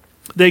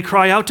 They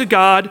cry out to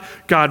God.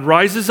 God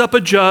rises up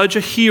a judge, a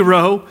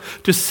hero,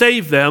 to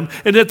save them.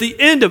 And at the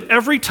end of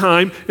every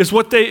time is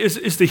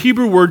the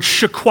Hebrew word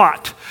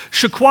shakwat.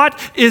 Shakwat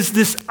is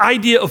this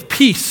idea of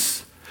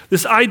peace,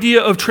 this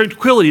idea of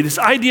tranquility, this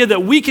idea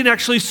that we can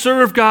actually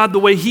serve God the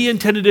way he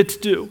intended it to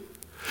do.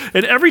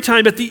 And every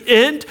time, at the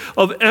end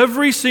of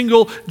every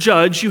single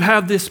judge, you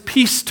have this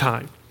peace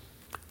time.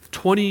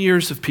 20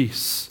 years of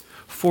peace,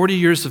 40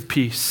 years of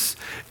peace,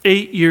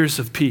 8 years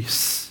of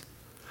peace.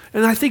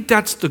 And I think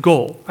that's the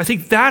goal. I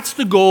think that's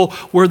the goal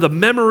where the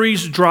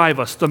memories drive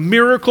us. The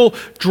miracle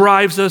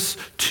drives us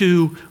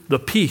to the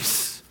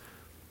peace,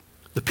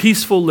 the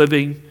peaceful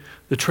living,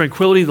 the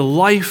tranquility, the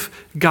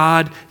life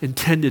God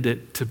intended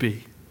it to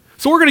be.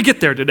 So we're going to get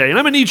there today, and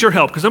I'm going to need your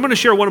help because I'm going to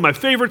share one of my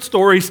favorite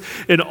stories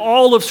in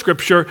all of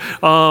Scripture.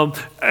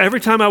 Every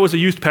time I was a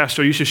youth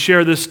pastor, I used to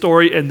share this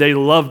story, and they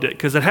loved it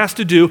because it has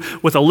to do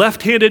with a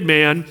left-handed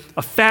man,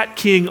 a fat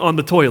king on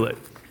the toilet.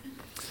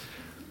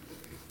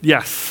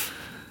 Yes.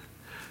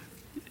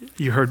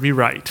 You heard me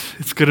right.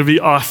 It's going to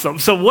be awesome.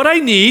 So what I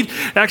need,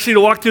 actually,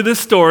 to walk through this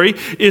story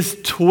is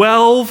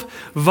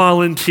 12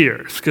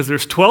 volunteers, because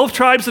there's 12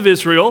 tribes of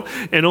Israel,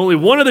 and only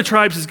one of the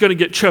tribes is going to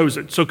get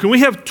chosen. So can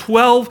we have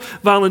 12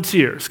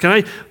 volunteers?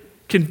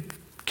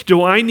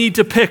 Do I need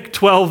to pick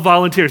 12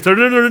 volunteers?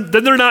 Then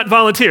they're not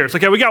volunteers.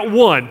 Okay, we got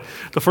one.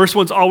 The first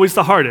one's always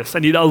the hardest. I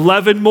need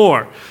 11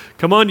 more.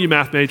 Come on, you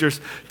math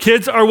majors.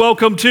 Kids are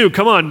welcome too.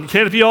 Come on.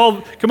 Can't it be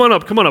all? Come on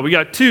up. Come on up. We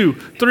got 2,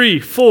 3,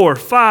 4,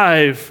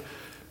 5,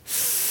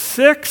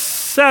 6,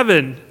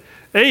 7,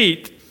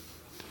 8.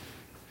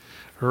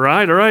 All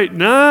right,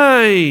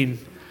 9.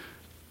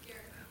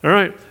 All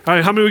right,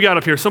 how many we got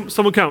up here?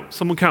 Someone count.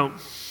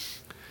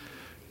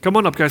 Come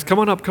on up, guys. Come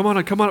on up.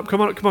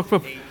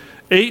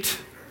 8.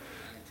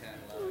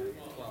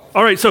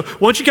 All right, so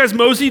why don't you guys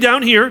mosey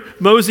down here,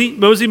 mosey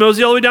all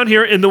the way down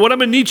here, and then what I'm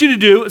going to need you to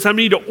do is I'm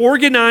going to need to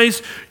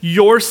organize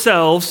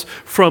yourselves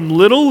from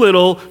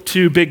little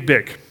to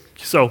big.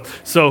 So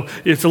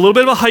it's a little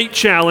bit of a height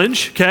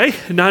challenge, okay?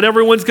 Not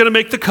everyone's going to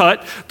make the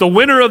cut. The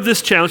winner of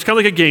this challenge, kind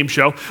of like a game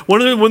show,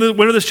 one of the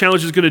winner of this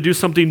challenge is going to do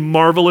something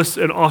marvelous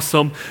and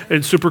awesome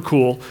and super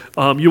cool.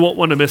 You won't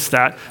want to miss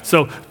that.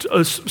 So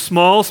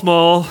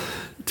small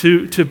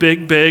to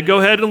big. Go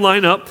ahead and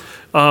line up.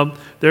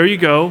 There you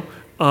go.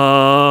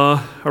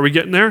 Are we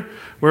getting there?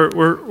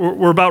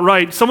 We're about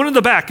right. Someone in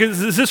the back.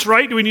 Is this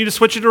right? Do we need to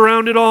switch it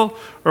around at all?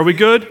 Are we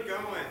good?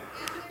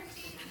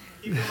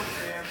 Keep going,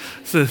 Sam.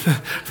 So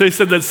they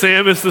said that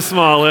Sam is the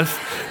smallest.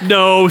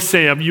 No,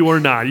 Sam, you are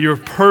not. You're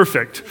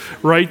perfect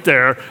right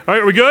there. All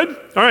right, are we good?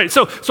 All right,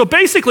 so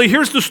basically,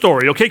 here's the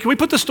story, okay? Can we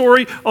put the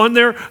story on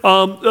there?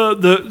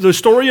 The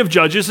story of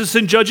Judges is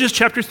in Judges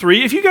chapter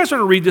 3. If you guys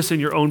want to read this in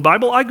your own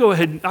Bible, I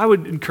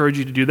would encourage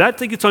you to do that. I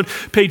think it's on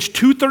page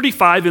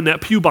 235 in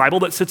that pew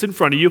Bible that sits in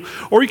front of you,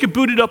 or you can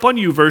boot it up on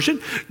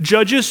YouVersion.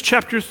 Judges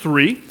chapter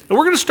 3, and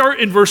we're going to start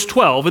in verse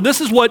 12, and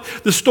this is what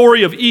the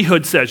story of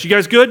Ehud says. You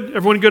guys good?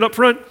 Everyone good up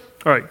front?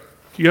 All right.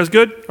 You guys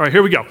good? All right,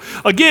 here we go.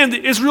 Again,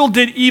 Israel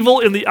did evil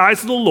in the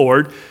eyes of the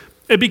Lord,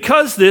 and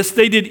because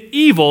they did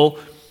evil,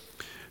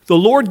 the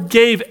Lord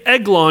gave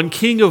Eglon,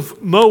 king of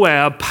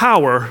Moab,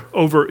 power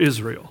over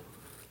Israel.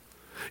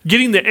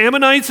 Getting the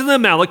Ammonites and the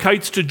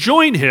Amalekites to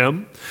join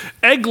him,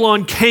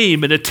 Eglon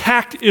came and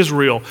attacked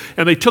Israel,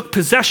 and they took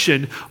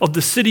possession of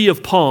the city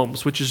of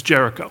palms, which is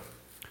Jericho.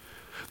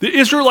 The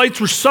Israelites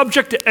were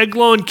subject to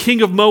Eglon,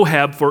 king of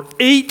Moab, for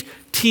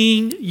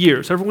 18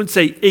 years. Everyone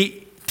say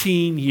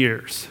 18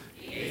 years.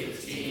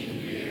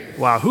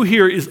 Wow, who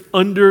here is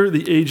under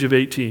the age of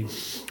 18?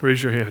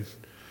 Raise your hand.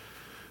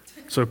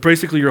 So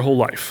basically your whole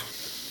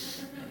life.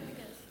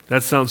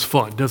 That sounds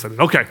fun, doesn't it?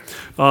 Okay.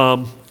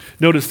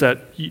 Notice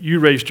that you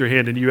raised your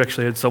hand and you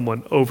actually had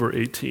someone over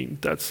 18.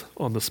 That's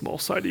on the small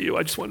side of you.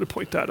 I just wanted to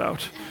point that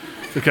out.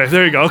 Okay,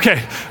 there you go.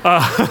 Okay.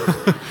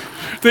 The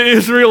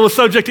Israel was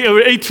subject to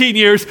over 18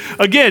 years.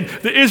 Again,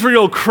 the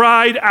Israel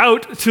cried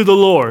out to the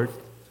Lord,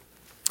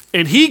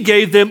 and he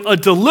gave them a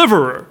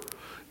deliverer,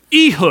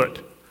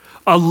 Ehud,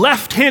 a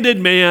left-handed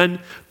man,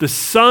 the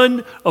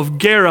son of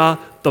Gera,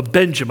 the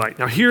Benjamite.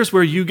 Now here's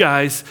where you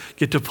guys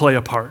get to play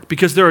a part,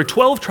 because there are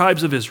 12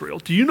 tribes of Israel.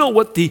 Do you know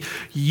what the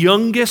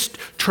youngest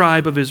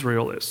tribe of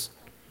Israel is?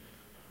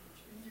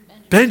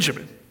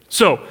 Benjamin.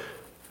 So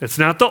it's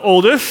not the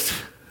oldest,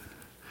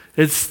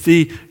 it's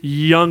the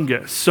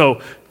youngest.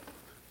 So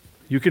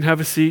you can have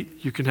a seat,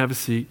 you can have a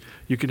seat,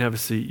 you can have a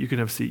seat, you can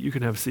have a seat, you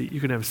can have a seat,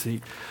 you can have a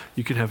seat,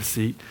 you can have a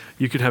seat,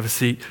 you can have a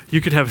seat, you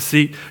can have a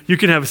seat, you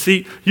can have a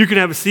seat, you can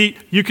have a seat,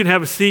 you can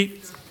have a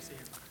seat.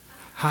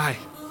 Hi.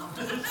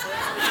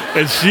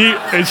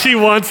 And she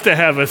wants to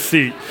have a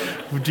seat.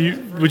 Would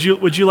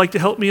you like to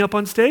help me up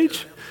on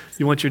stage?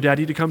 You want your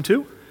daddy to come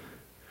too?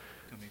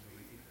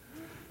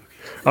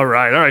 All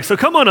right. So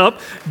come on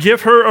up.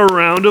 Give her a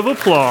round of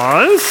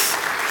applause.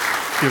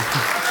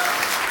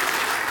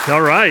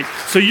 All right.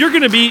 So you're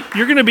going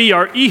to be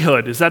our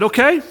Ehud. Is that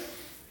okay?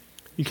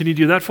 Can you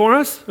do that for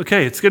us?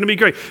 Okay, it's going to be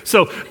great.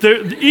 So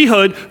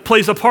Ehud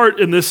plays a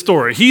part in this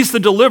story. He's the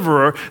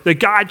deliverer that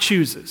God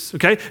chooses.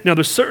 Okay. Now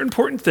there's a certain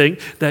important thing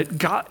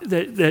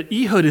that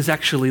Ehud is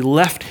actually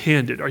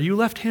left-handed. Are you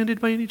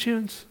left-handed by any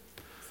chance?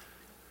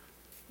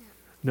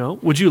 No.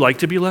 Would you like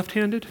to be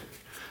left-handed?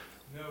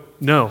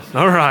 No.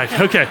 All right.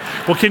 Okay.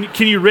 Well,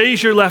 can you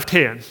raise your left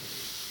hand?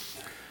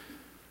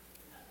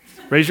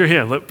 Raise your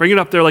hand. Bring it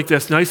up there like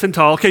this, nice and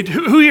tall. Okay,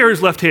 who here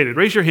is left-handed?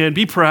 Raise your hand.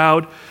 Be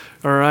proud.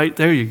 All right,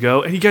 there you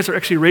go. And you guys are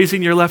actually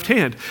raising your left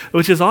hand,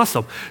 which is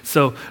awesome.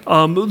 So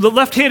the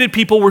left-handed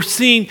people were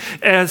seen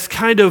as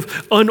kind of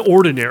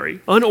unordinary,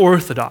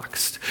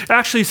 unorthodox.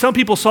 Actually, some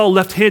people saw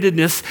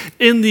left-handedness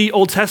in the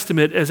Old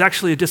Testament as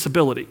actually a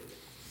disability.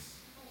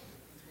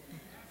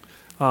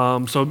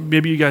 So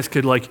maybe you guys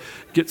could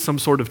get some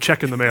sort of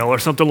check in the mail or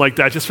something like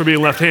that just for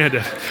being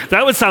left-handed.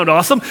 That would sound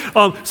awesome.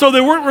 So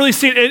they weren't really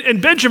seen,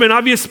 and Benjamin,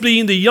 obviously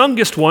being the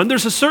youngest one,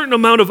 there's a certain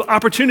amount of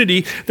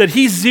opportunity that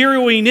he's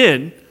zeroing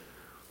in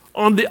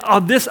on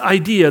this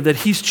idea that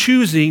he's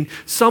choosing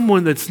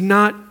someone that's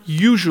not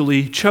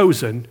usually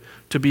chosen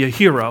to be a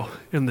hero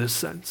in this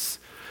sense.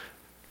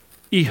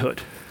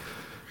 Ehud.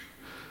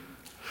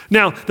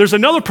 Now, there's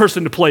another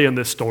person to play in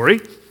this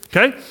story,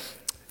 okay?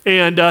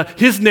 And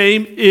his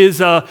name is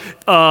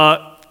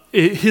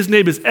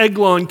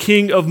Eglon,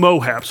 king of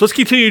Moab. So let's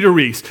continue to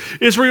read.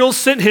 Israel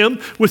sent him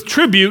with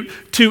tribute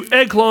to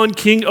Eglon,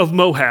 king of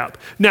Moab.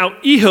 Now,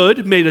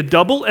 Ehud made a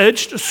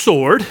double-edged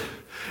sword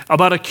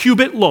about a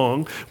cubit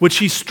long, which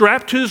he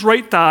strapped to his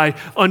right thigh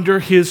under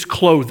his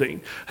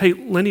clothing. Hey,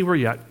 Lenny, where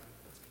you at?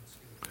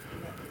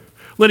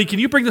 Lenny, can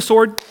you bring the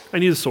sword? I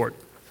need a sword.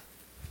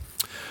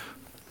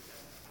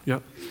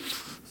 Yep.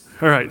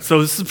 All right,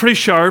 so this is pretty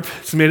sharp.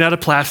 It's made out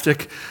of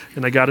plastic,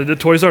 and I got it at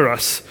Toys R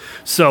Us.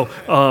 So,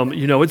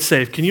 it's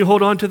safe. Can you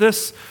hold on to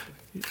this?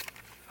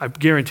 I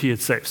guarantee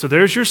it's safe. So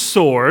there's your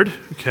sword.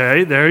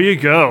 Okay, there you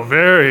go.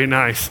 Very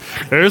nice.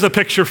 There's a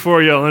picture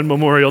for you on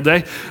Memorial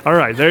Day. All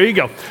right, there you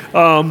go.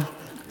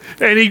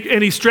 And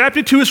he strapped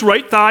it to his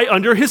right thigh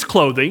under his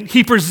clothing.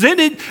 He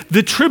presented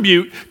the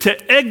tribute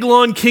to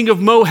Eglon, king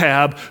of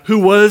Moab, who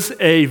was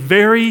a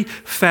very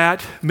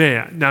fat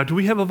man. Now, do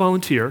we have a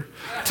volunteer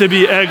to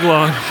be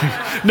Eglon?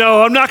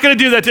 No, I'm not going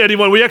to do that to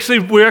anyone. We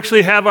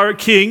actually have our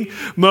king,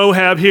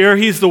 Moab, here.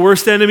 He's the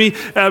worst enemy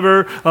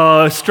ever.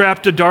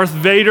 Strapped a Darth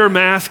Vader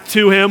mask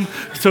to him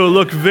to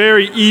look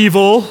very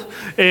evil.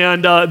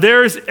 And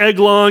there's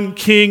Eglon,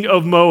 king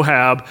of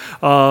Moab,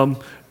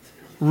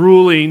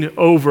 ruling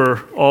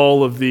over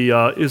all of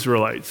the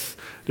Israelites.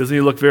 Doesn't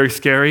he look very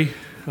scary?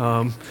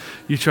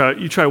 You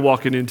try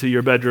walking into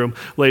your bedroom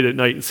late at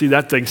night and see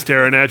that thing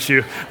staring at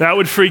you. That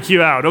would freak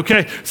you out.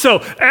 Okay,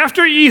 so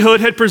after Ehud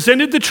had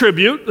presented the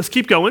tribute, let's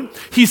keep going,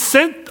 he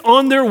sent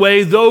on their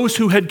way those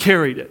who had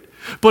carried it.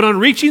 But on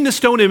reaching the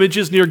stone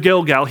images near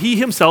Gilgal, he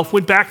himself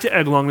went back to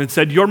Eglon and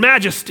said, "Your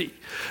Majesty,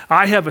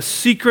 I have a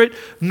secret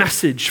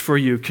message for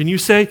you." Can you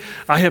say,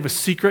 "I have a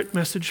secret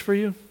message for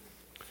you"?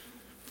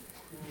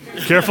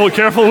 Careful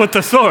with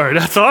the sword.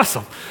 That's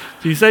awesome.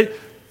 Do you say?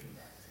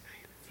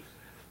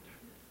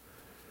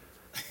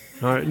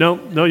 All right,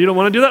 no, you don't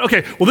want to do that?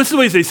 Okay, well, this is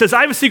what he says. He says,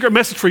 "I have a secret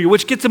message for you,"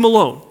 which gets him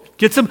alone.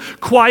 Gets him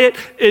quiet,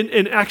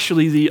 and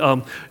actually,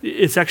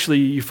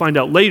 you find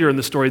out later in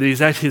the story that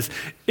he's at his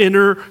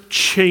inner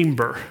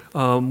chamber,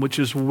 which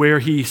is where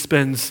he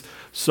spends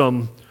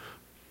some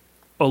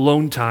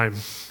alone time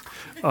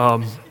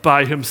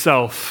by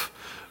himself,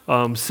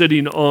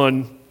 sitting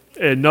on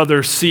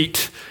another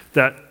seat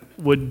that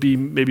would be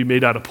maybe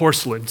made out of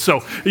porcelain.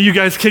 So you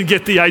guys can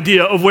get the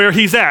idea of where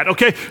he's at,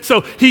 okay?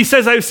 So he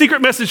says, "I have a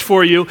secret message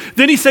for you."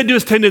 Then he said to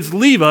his attendants,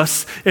 "Leave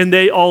us," and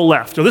they all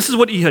left. Now this is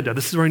what Ehud did.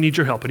 This is where I need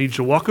your help. I need you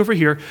to walk over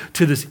here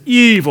to this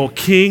evil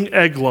King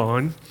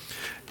Eglon,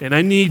 and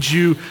I need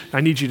you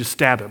to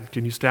stab him.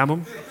 Can you stab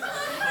him?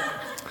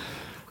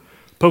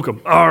 Poke him.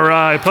 All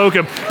right, poke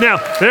him. Now,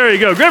 there you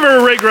go. Give her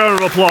a great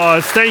round of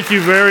applause. Thank you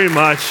very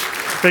much.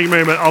 Thank you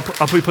very much.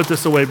 I'll put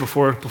this away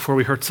before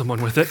we hurt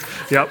someone with it.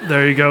 Yep,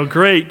 there you go.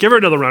 Great. Give her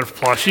another round of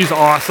applause. She's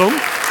awesome.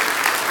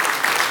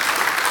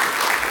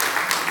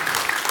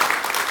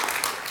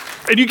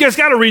 And you guys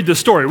got to read the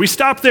story. We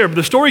stopped there, but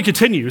the story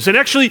continues. And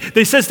actually,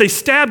 they says they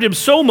stabbed him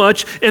so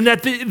much, and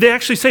that they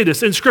actually say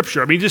this in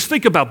Scripture. I mean, just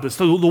think about this.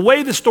 The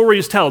way the story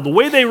is told, the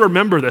way they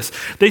remember this,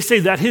 they say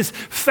that his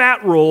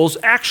fat rolls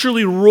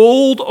actually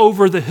rolled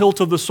over the hilt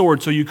of the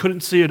sword, so you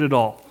couldn't see it at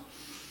all.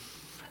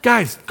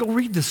 Guys, go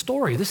read the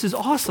story. This is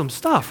awesome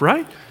stuff,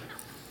 right?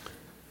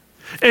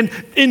 And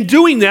in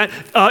doing that,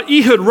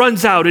 Ehud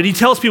runs out and he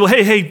tells people,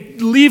 hey,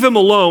 leave him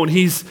alone.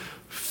 He's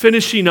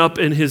finishing up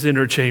in his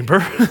inner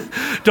chamber.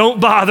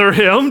 Don't bother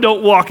him.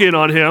 Don't walk in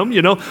on him.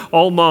 You know,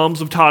 all moms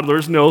of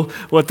toddlers know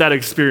what that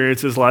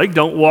experience is like.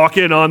 Don't walk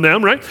in on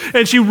them, right?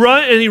 And he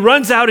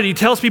runs out and he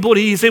tells people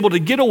he's able to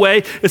get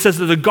away. It says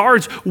that the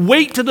guards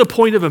wait to the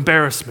point of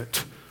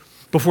embarrassment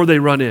before they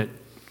run in.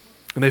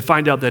 And they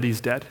find out that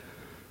he's dead.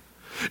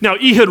 Now,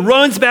 Ehud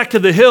runs back to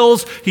the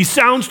hills. He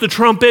sounds the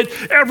trumpet.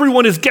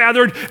 Everyone is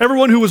gathered.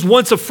 Everyone who was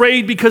once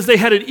afraid because they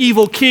had an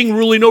evil king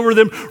ruling over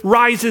them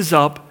rises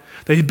up.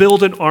 They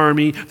build an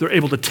army. They're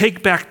able to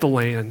take back the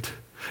land.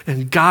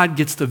 And God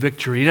gets the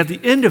victory. And at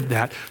the end of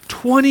that,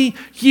 20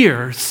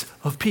 years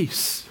of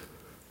peace.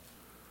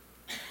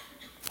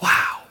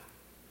 Wow.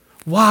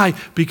 Why?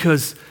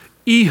 Because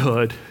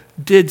Ehud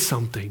did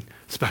something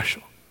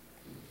special.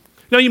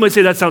 Now, you might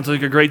say that sounds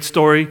like a great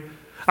story.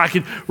 I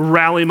could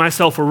rally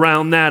myself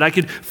around that. I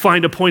could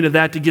find a point of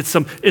that to get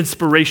some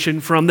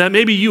inspiration from that.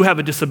 Maybe you have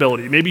a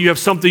disability. Maybe you have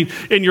something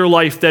in your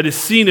life that is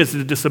seen as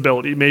a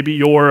disability. Maybe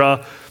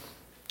you're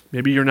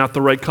not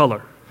the right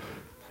color.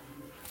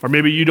 Or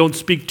maybe you don't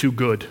speak too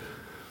good.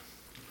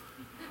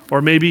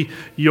 Or maybe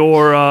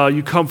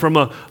you come from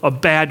a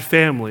bad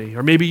family.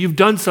 Or maybe you've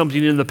done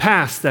something in the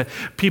past that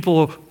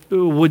people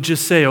would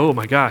just say, oh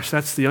my gosh,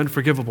 that's the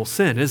unforgivable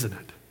sin, isn't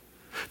it?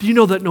 Do you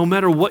know that no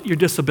matter what your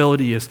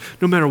disability is,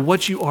 no matter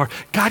what you are,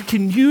 God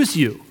can use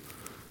you.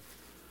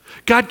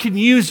 God can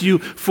use you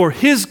for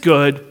His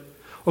good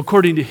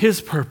according to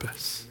His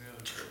purpose.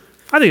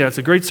 I think that's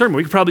a great sermon.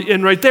 We could probably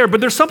end right there.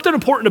 But there's something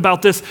important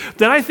about this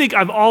that I think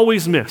I've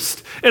always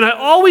missed. And I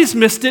always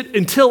missed it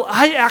until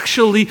I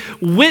actually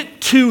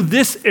went to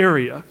this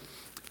area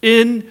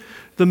in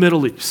the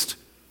Middle East.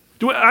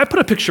 I put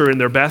a picture in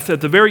there, Beth,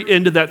 at the very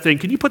end of that thing.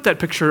 Can you put that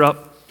picture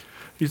up?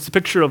 It's a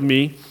picture of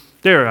me.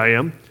 There I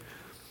am.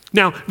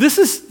 Now, this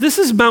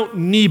is Mount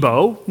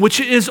Nebo,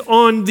 which is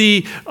on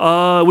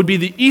would be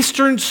the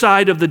eastern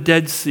side of the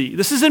Dead Sea.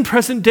 This is in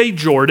present-day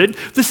Jordan.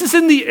 This is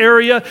in the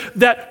area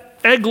that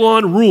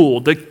Eglon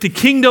ruled, the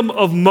kingdom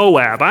of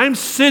Moab. I'm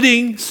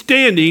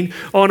standing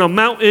on a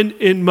mountain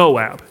in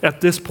Moab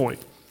at this point.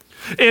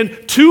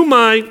 And to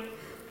my,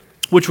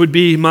 which would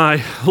be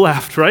my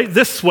left, right,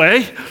 this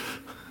way,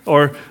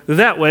 or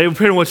that way,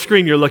 depending on what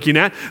screen you're looking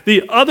at,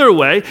 the other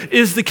way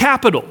is the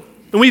capital.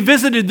 And we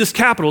visited this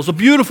capital. It's a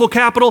beautiful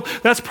capital.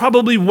 That's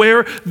probably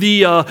where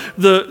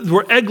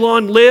where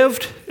Eglon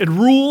lived and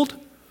ruled.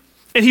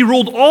 And he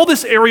ruled all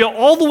this area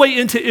all the way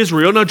into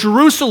Israel. Now,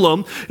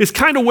 Jerusalem is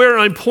kind of where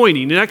I'm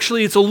pointing. And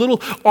actually, it's a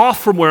little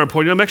off from where I'm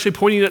pointing. I'm actually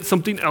pointing at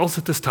something else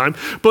at this time.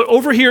 But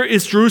over here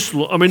is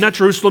Jerusalem. I mean, not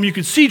Jerusalem. You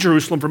can see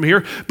Jerusalem from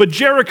here. But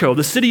Jericho,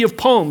 the city of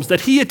palms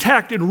that he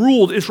attacked and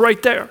ruled, is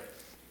right there.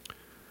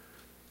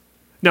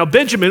 Now,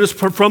 Benjamin is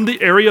from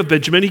the area of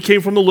Benjamin. He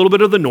came from a little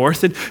bit of the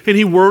north, and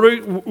he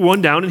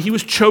won down, and he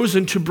was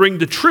chosen to bring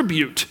the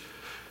tribute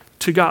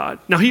to God.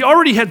 Now, he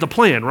already had the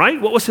plan, right?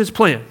 What was his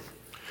plan?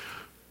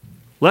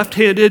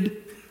 Left-handed,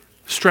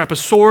 strap a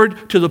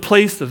sword to the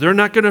place that they're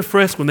not going to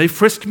frisk. When they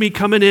frisk me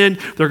coming in,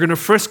 they're going to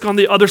frisk on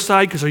the other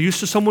side because they're used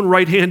to someone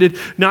right-handed,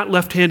 not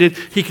left-handed.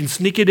 He can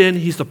sneak it in.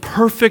 He's the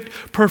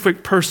perfect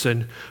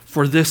person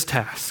for this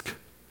task.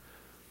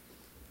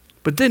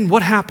 But then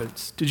what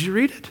happens? Did you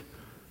read it?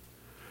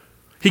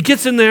 He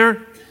gets in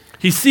there,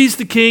 he sees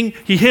the king,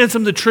 he hands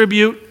him the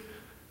tribute,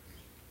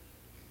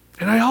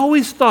 and I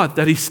always thought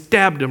that he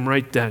stabbed him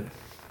right then.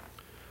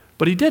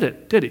 But he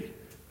didn't, did he? Can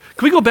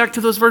we go back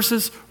to those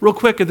verses real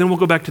quick, and then we'll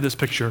go back to this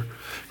picture?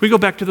 Can we go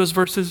back to those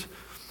verses?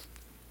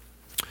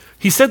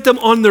 He sent them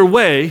on their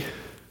way,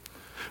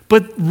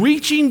 but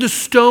reaching the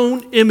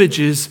stone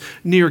images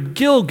near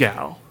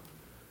Gilgal,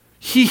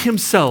 he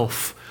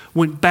himself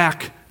went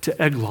back to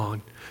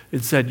Eglon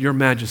and said, Your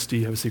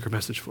Majesty, I have a secret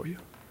message for you.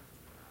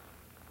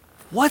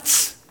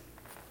 What's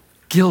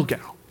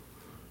Gilgal?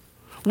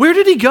 Where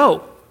did he go?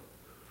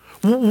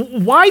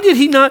 Why did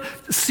he not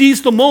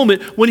seize the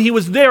moment when he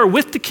was there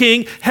with the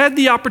king, had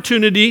the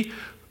opportunity,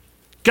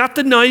 got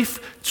the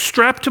knife,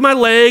 strapped to my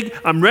leg,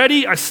 I'm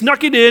ready, I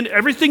snuck it in,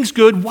 everything's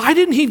good. Why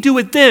didn't he do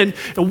it then?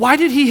 And why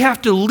did he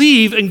have to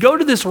leave and go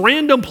to this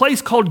random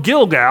place called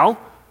Gilgal?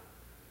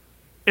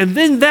 And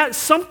then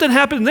something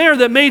happened there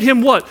that made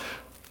him what?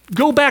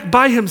 Go back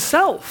by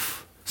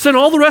himself. Send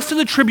all the rest of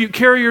the tribute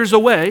carriers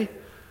away.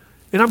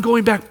 And I'm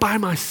going back by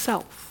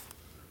myself.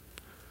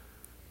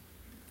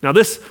 Now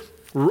this,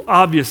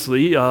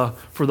 obviously,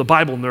 for the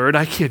Bible nerd,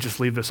 I can't just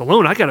leave this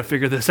alone. I got to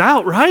figure this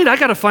out, right? I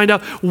got to find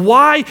out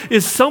why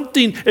is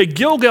something at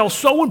Gilgal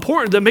so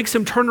important that makes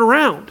him turn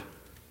around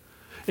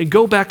and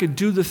go back and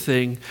do the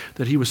thing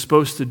that he was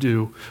supposed to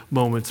do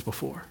moments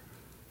before.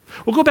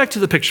 We'll go back to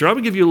the picture. I'm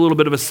going to give you a little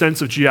bit of a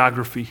sense of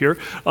geography here.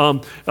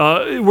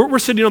 We're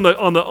sitting on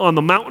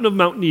the mountain of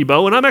Mount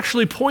Nebo, and I'm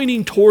actually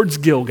pointing towards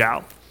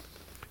Gilgal.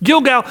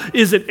 Gilgal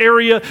is an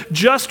area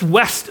just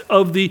west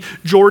of the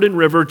Jordan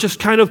River, just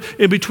kind of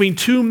in between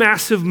two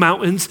massive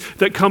mountains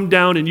that come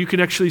down, and you can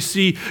actually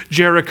see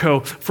Jericho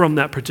from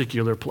that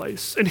particular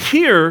place. And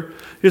here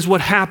is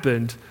what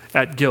happened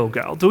at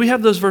Gilgal. Do we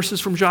have those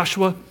verses from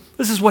Joshua?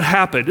 This is what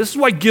happened. This is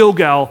why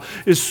Gilgal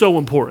is so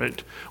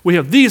important. We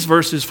have these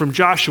verses from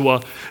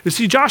Joshua. You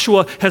see,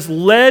 Joshua has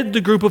led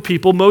the group of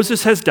people.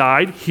 Moses has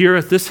died here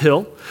at this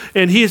hill,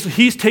 and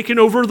he's taken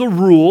over the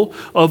rule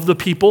of the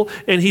people,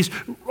 and he's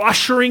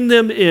ushering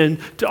them in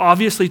to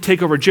obviously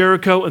take over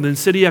Jericho and then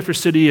city after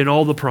city and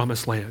all the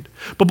promised land.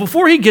 But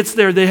before he gets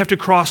there, they have to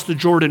cross the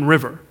Jordan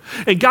River.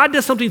 And God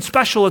does something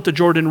special at the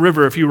Jordan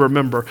River, if you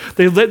remember.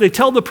 They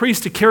tell the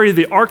priest to carry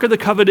the Ark of the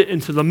Covenant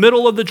into the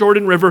middle of the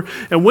Jordan River,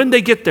 and when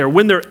they get there,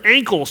 when their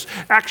ankles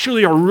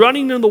actually are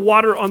running in the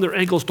water on their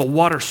ankles, the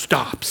water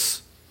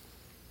stops.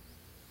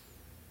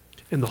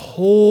 And the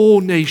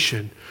whole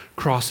nation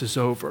crosses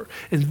over.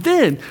 And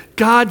then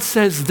God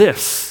says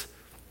this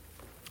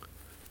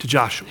to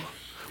Joshua.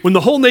 When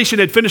the whole nation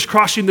had finished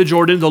crossing the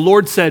Jordan, the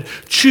Lord said,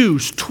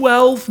 choose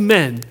 12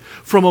 men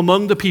from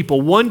among the people,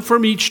 one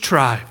from each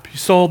tribe. You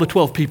saw the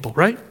 12 people,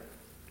 right?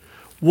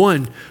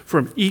 one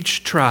from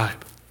each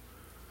tribe.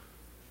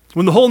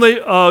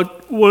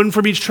 One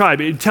from each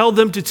tribe, and tell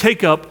them to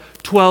take up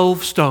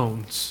 12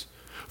 stones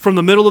from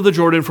the middle of the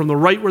Jordan, from the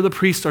right where the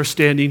priests are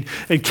standing,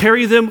 and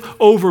carry them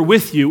over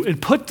with you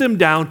and put them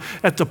down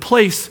at the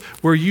place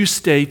where you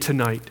stay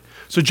tonight.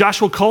 So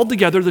Joshua called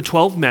together the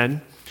 12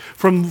 men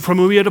from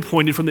whom he had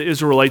appointed from the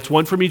Israelites,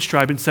 one from each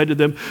tribe, and said to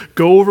them,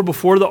 go over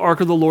before the ark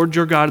of the Lord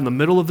your God in the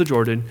middle of the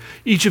Jordan.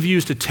 Each of you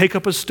is to take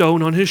up a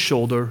stone on his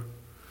shoulder,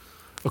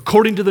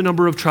 according to the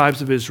number of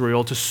tribes of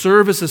Israel, to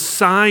serve as a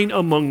sign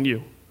among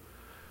you.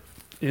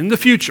 In the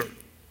future,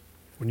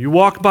 when you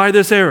walk by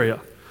this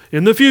area,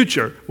 in the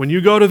future, when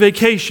you go to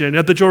vacation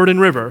at the Jordan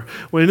River,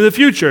 when in the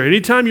future,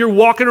 anytime you're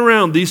walking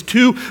around these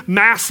two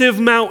massive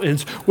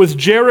mountains with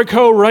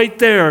Jericho right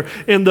there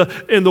and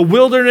the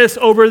wilderness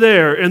over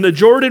there and the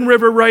Jordan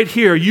River right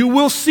here, you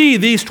will see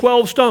these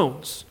 12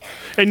 stones.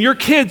 And your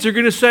kids are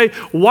going to say,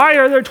 why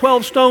are there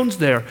 12 stones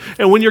there?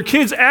 And when your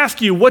kids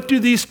ask you, what do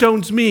these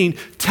stones mean?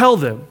 Tell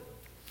them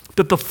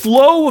that the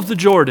flow of the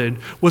Jordan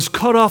was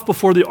cut off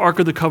before the Ark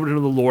of the Covenant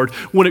of the Lord.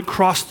 When it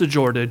crossed the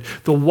Jordan,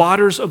 the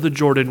waters of the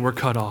Jordan were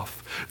cut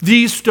off.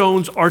 These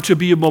stones are to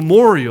be a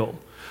memorial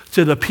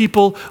to the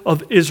people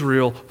of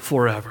Israel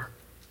forever.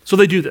 So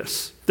they do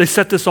this. They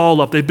set this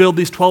all up. They build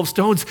these 12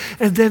 stones,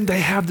 and then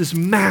they have this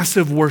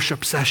massive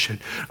worship session.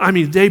 I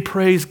mean, they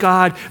praise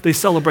God. They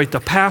celebrate the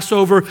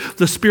Passover.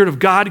 The Spirit of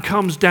God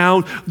comes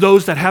down.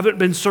 Those that haven't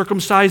been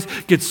circumcised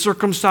get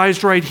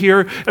circumcised right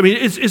here. I mean,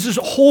 it's this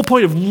whole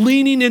point of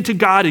leaning into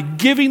God and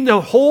giving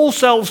the whole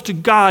selves to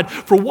God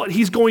for what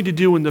he's going to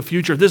do in the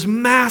future. This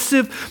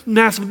massive,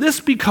 this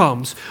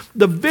becomes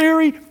the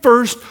very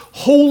first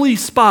holy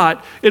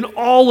spot in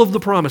all of the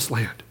Promised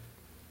Land.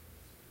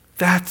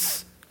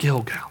 That's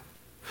Gilgal.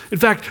 In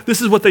fact,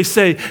 this is what they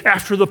say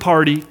after the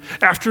party,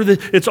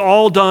 it's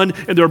all done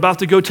and they're about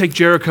to go take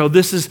Jericho.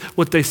 This is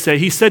what they say.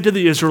 He said to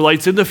the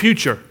Israelites, in the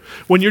future,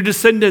 when your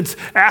descendants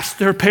ask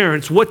their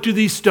parents, what do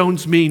these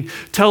stones mean?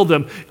 Tell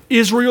them,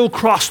 Israel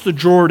crossed the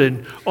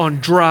Jordan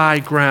on dry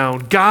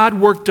ground. God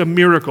worked a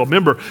miracle.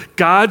 Remember,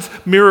 God's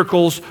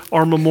miracles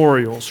are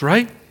memorials,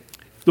 right?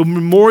 The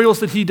memorials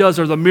that he does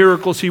are the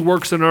miracles he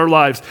works in our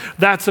lives.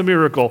 That's a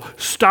miracle.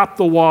 Stop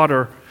the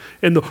water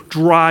in the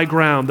dry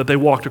ground that they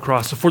walked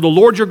across. So for the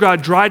Lord your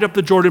God dried up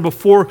the Jordan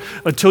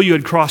until you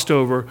had crossed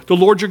over. The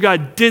Lord your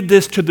God did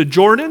this to the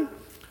Jordan,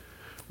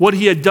 what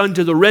he had done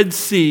to the Red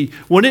Sea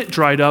when it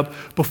dried up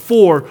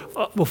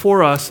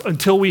before us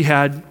until we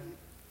had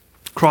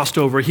crossed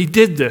over. He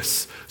did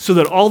this so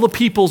that all the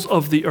peoples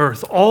of the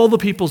earth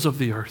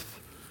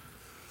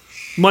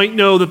might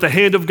know that the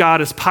hand of God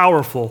is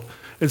powerful,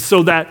 and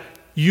so that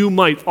you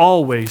might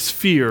always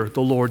fear the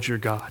Lord your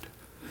God.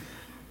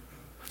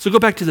 So go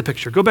back to the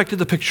picture. Go back to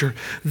the picture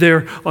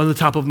there on the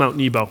top of Mount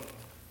Nebo.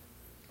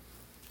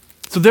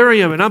 So there I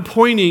am, and I'm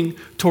pointing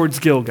towards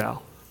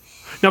Gilgal.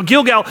 Now,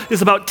 Gilgal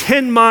is about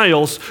 10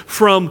 miles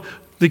from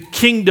the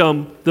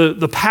kingdom,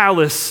 the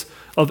palace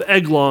of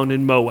Eglon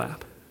in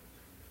Moab.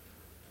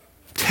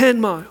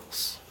 10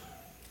 miles.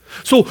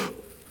 So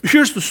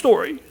here's the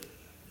story.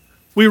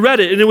 We read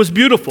it, and it was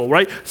beautiful,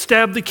 right?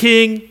 Stab the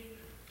king.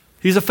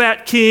 He's a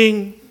fat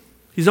king.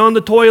 He's on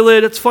the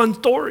toilet. It's a fun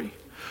story.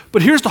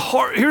 But here's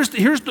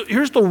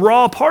the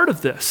raw part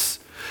of this.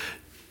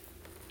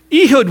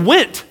 Ehud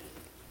went.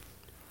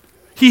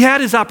 He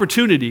had his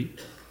opportunity,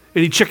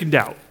 and he chickened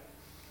out.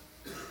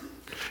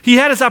 He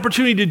had his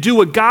opportunity to do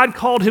what God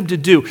called him to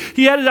do.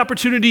 He had an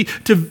opportunity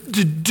to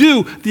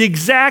do the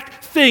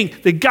exact thing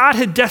that God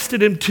had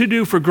destined him to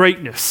do for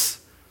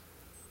greatness.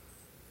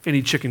 And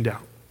he chickened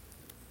out.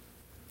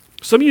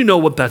 Some of you know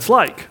what that's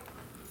like.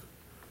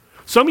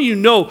 Some of you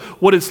know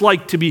what it's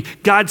like to be,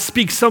 God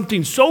speaks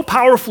something so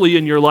powerfully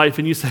in your life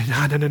and you say, no,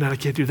 I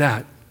can't do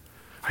that.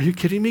 Are you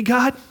kidding me,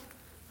 God?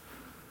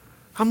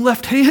 I'm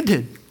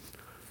left-handed.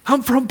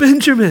 I'm from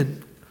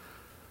Benjamin.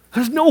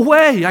 There's no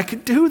way I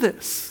could do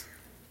this.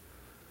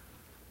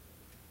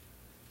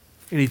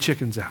 And he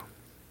chickens out.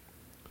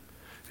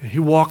 And he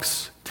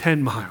walks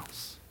 10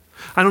 miles.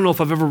 I don't know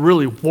if I've ever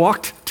really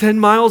walked 10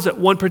 miles at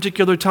one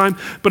particular time,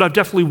 but I've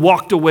definitely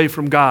walked away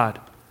from God.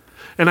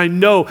 And I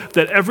know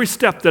that every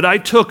step that I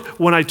took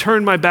when I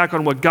turned my back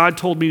on what God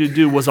told me to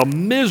do was a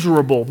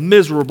miserable,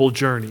 miserable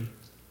journey.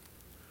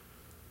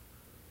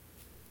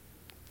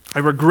 I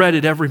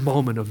regretted every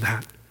moment of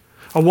that.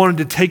 I wanted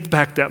to take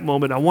back that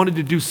moment. I wanted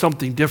to do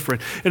something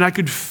different. And I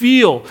could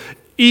feel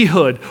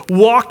Ehud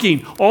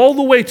walking all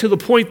the way to the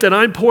point that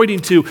I'm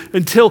pointing to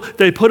until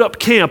they put up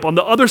camp on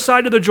the other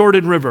side of the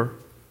Jordan River,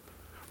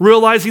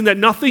 realizing that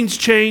nothing's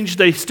changed.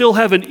 They still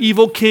have an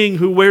evil king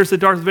who wears the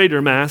Darth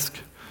Vader mask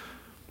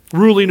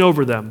ruling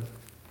over them.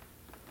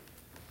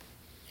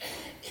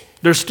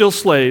 They're still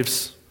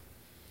slaves.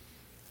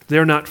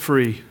 They're not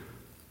free.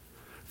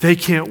 They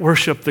can't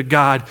worship the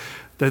God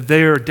that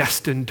they are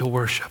destined to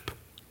worship.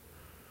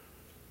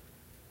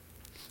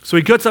 So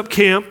he cuts up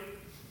camp,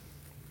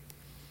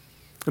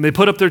 and they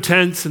put up their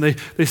tents, and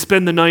they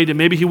spend the night, and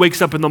maybe he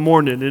wakes up in the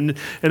morning, and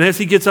as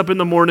he gets up in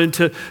the morning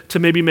to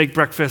maybe make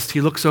breakfast,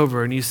 he looks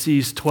over and he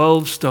sees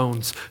 12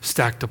 stones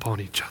stacked upon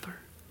each other.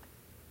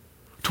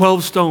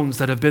 12 stones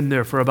that have been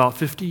there for about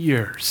 50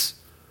 years.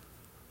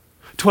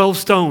 12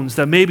 stones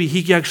that maybe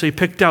he actually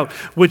picked out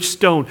which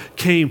stone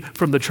came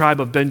from the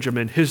tribe of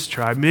Benjamin, his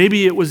tribe.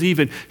 Maybe it was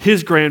even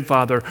his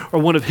grandfather or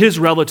one of his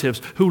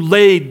relatives who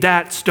laid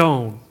that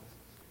stone.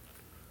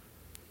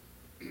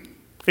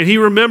 And he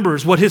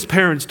remembers what his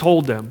parents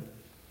told him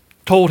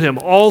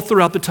all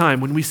throughout the time.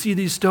 When we see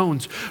these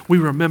stones, we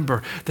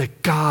remember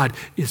that God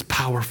is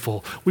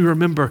powerful. We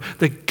remember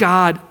that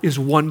God is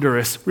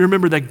wondrous. We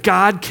remember that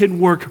God can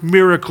work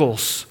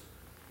miracles.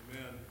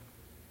 Amen.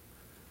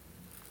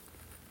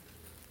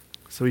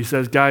 So he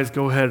says, guys,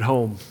 go ahead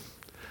home.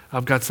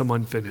 I've got some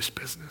unfinished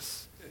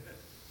business.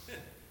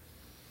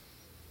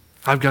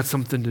 I've got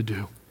something to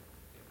do.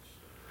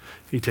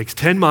 He takes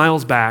 10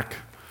 miles back.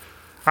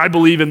 I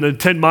believe in the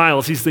 10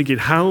 miles, he's thinking,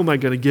 how am I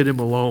going to get him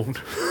alone?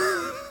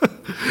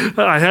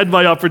 I had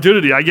my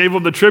opportunity. I gave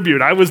him the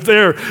tribute. I was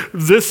there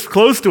this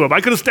close to him.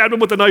 I could have stabbed him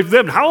with a knife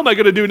then. How am I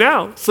going to do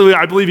now? So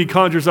I believe he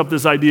conjures up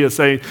this idea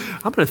saying,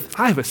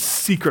 I have a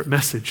secret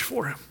message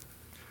for him.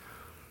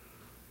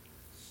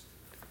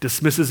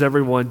 Dismisses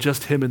everyone,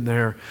 just him in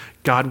there.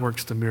 God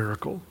works the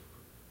miracle.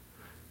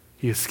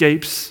 He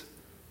escapes,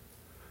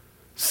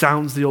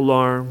 sounds the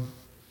alarm.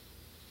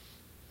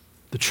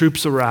 The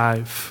troops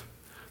arrive.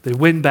 They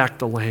win back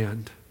the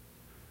land.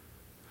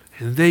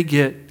 And they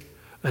get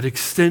an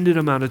extended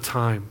amount of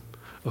time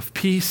of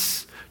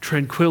peace,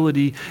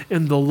 tranquility,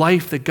 and the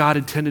life that God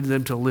intended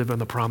them to live in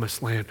the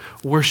promised land,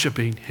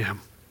 worshiping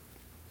him.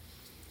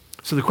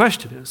 So the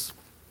question is,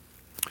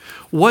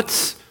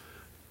 what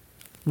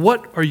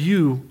are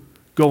you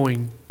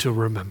going to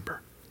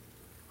remember?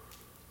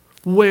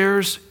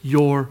 Where's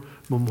your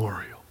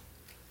memorial?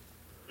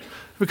 I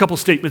have a couple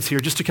statements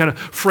here just to kind of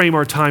frame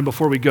our time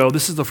before we go.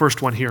 This is the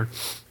first one here.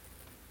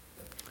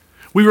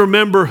 We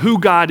remember who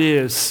God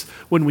is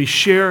when we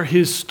share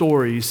his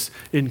stories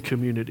in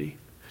community.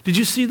 Did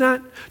you see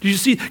that? Did you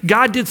see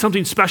God did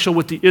something special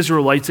with the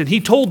Israelites and he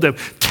told them,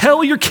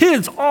 tell your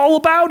kids all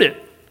about it.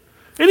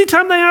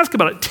 Anytime they ask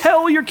about it,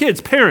 tell your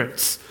kids,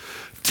 parents,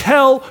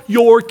 tell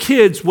your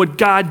kids what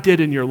God did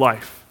in your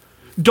life.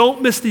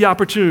 Don't miss the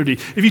opportunity.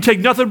 If you take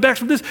nothing back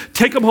from this,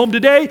 take them home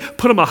today,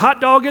 put them a hot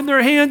dog in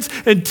their hands,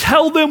 and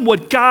tell them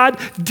what God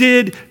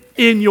did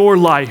in your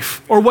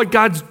life or what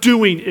God's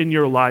doing in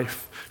your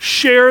life.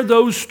 Share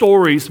those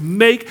stories.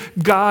 Make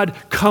God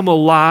come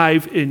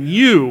alive in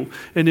you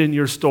and in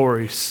your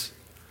stories.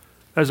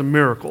 That's a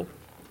miracle.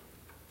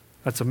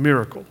 That's a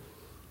miracle.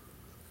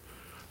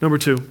 Number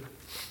two,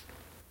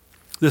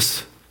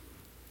 the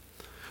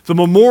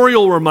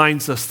memorial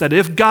reminds us that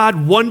if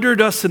God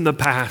wondered us in the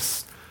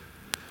past,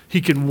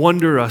 he can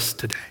wonder us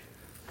today.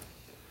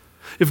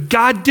 If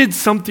God did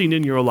something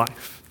in your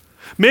life,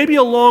 maybe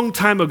a long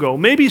time ago,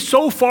 maybe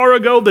so far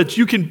ago that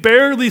you can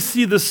barely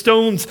see the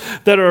stones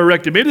that are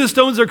erected. Maybe the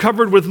stones are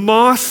covered with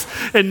moss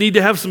and need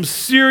to have some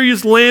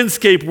serious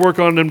landscape work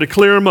on them to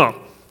clear them up.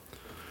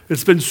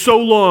 It's been so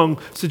long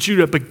since you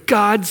did, but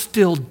God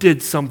still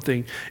did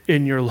something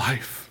in your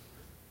life.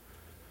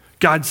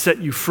 God set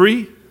you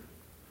free.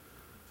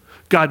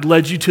 God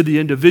led you to the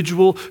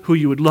individual who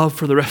you would love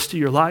for the rest of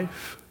your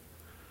life.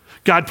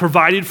 God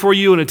provided for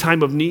you in a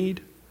time of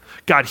need.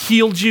 God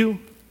healed you.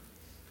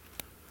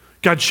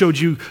 God showed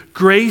you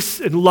grace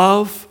and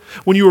love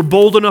when you were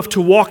bold enough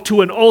to walk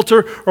to an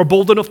altar or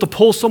bold enough to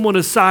pull someone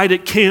aside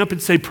at camp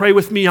and say, pray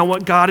with me, I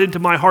want God into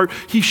my heart.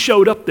 He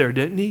showed up there,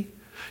 didn't he?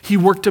 He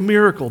worked a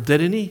miracle,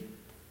 didn't he?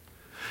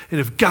 And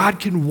if God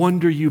can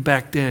wonder you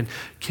back then,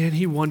 can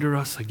he wonder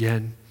us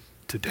again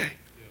today?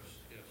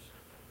 Yes.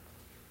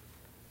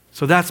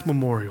 So that's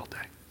Memorial Day.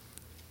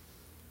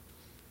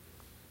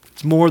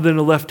 It's more than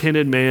a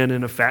left-handed man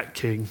and a fat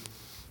king.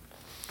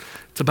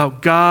 It's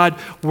about God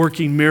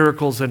working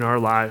miracles in our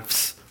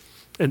lives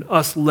and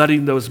us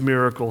letting those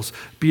miracles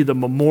be the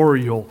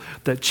memorial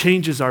that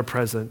changes our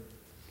present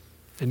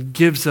and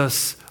gives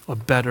us a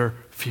better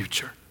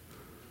future.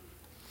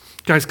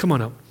 Guys, come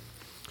on up.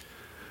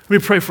 Let me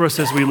pray for us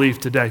as we leave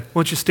today.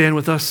 Won't you stand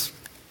with us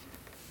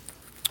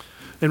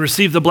and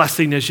receive the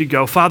blessing as you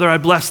go? Father, I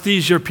bless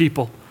these, your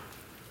people.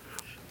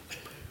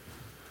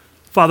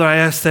 Father, I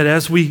ask that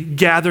as we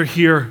gather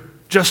here,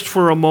 just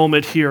for a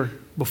moment here,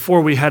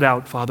 before we head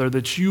out, Father,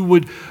 that you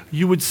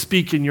would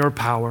speak in your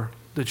power,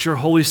 that your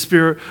Holy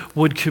Spirit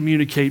would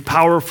communicate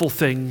powerful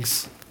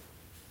things.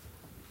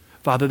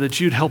 Father, that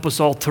you'd help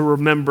us all to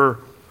remember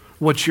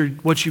what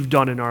you've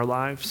done in our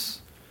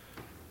lives,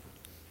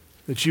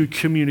 that you'd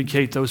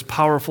communicate those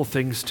powerful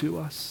things to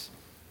us.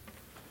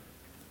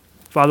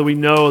 Father, we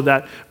know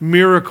that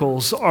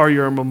miracles are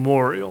your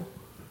memorial.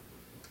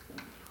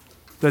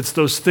 That's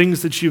those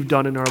things that you've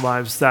done in our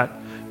lives that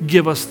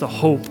give us the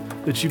hope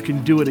that you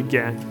can do it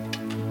again.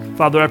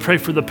 Father, I pray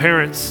for the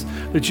parents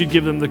that you'd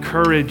give them the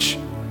courage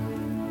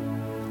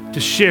to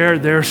share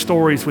their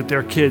stories with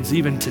their kids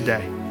even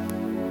today.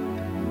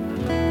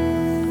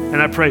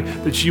 And I pray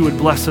that you would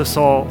bless us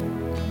all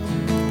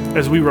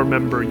as we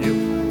remember you.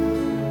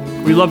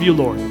 We love you,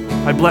 Lord.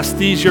 I bless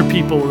these, your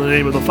people, in the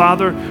name of the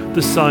Father,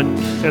 the Son,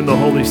 and the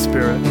Holy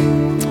Spirit.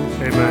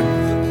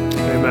 Amen.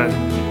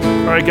 Amen.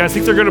 All right, guys, I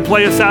think they're going to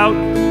play us out.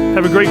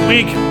 Have a great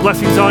week.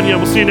 Blessings on you.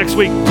 We'll see you next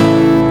week.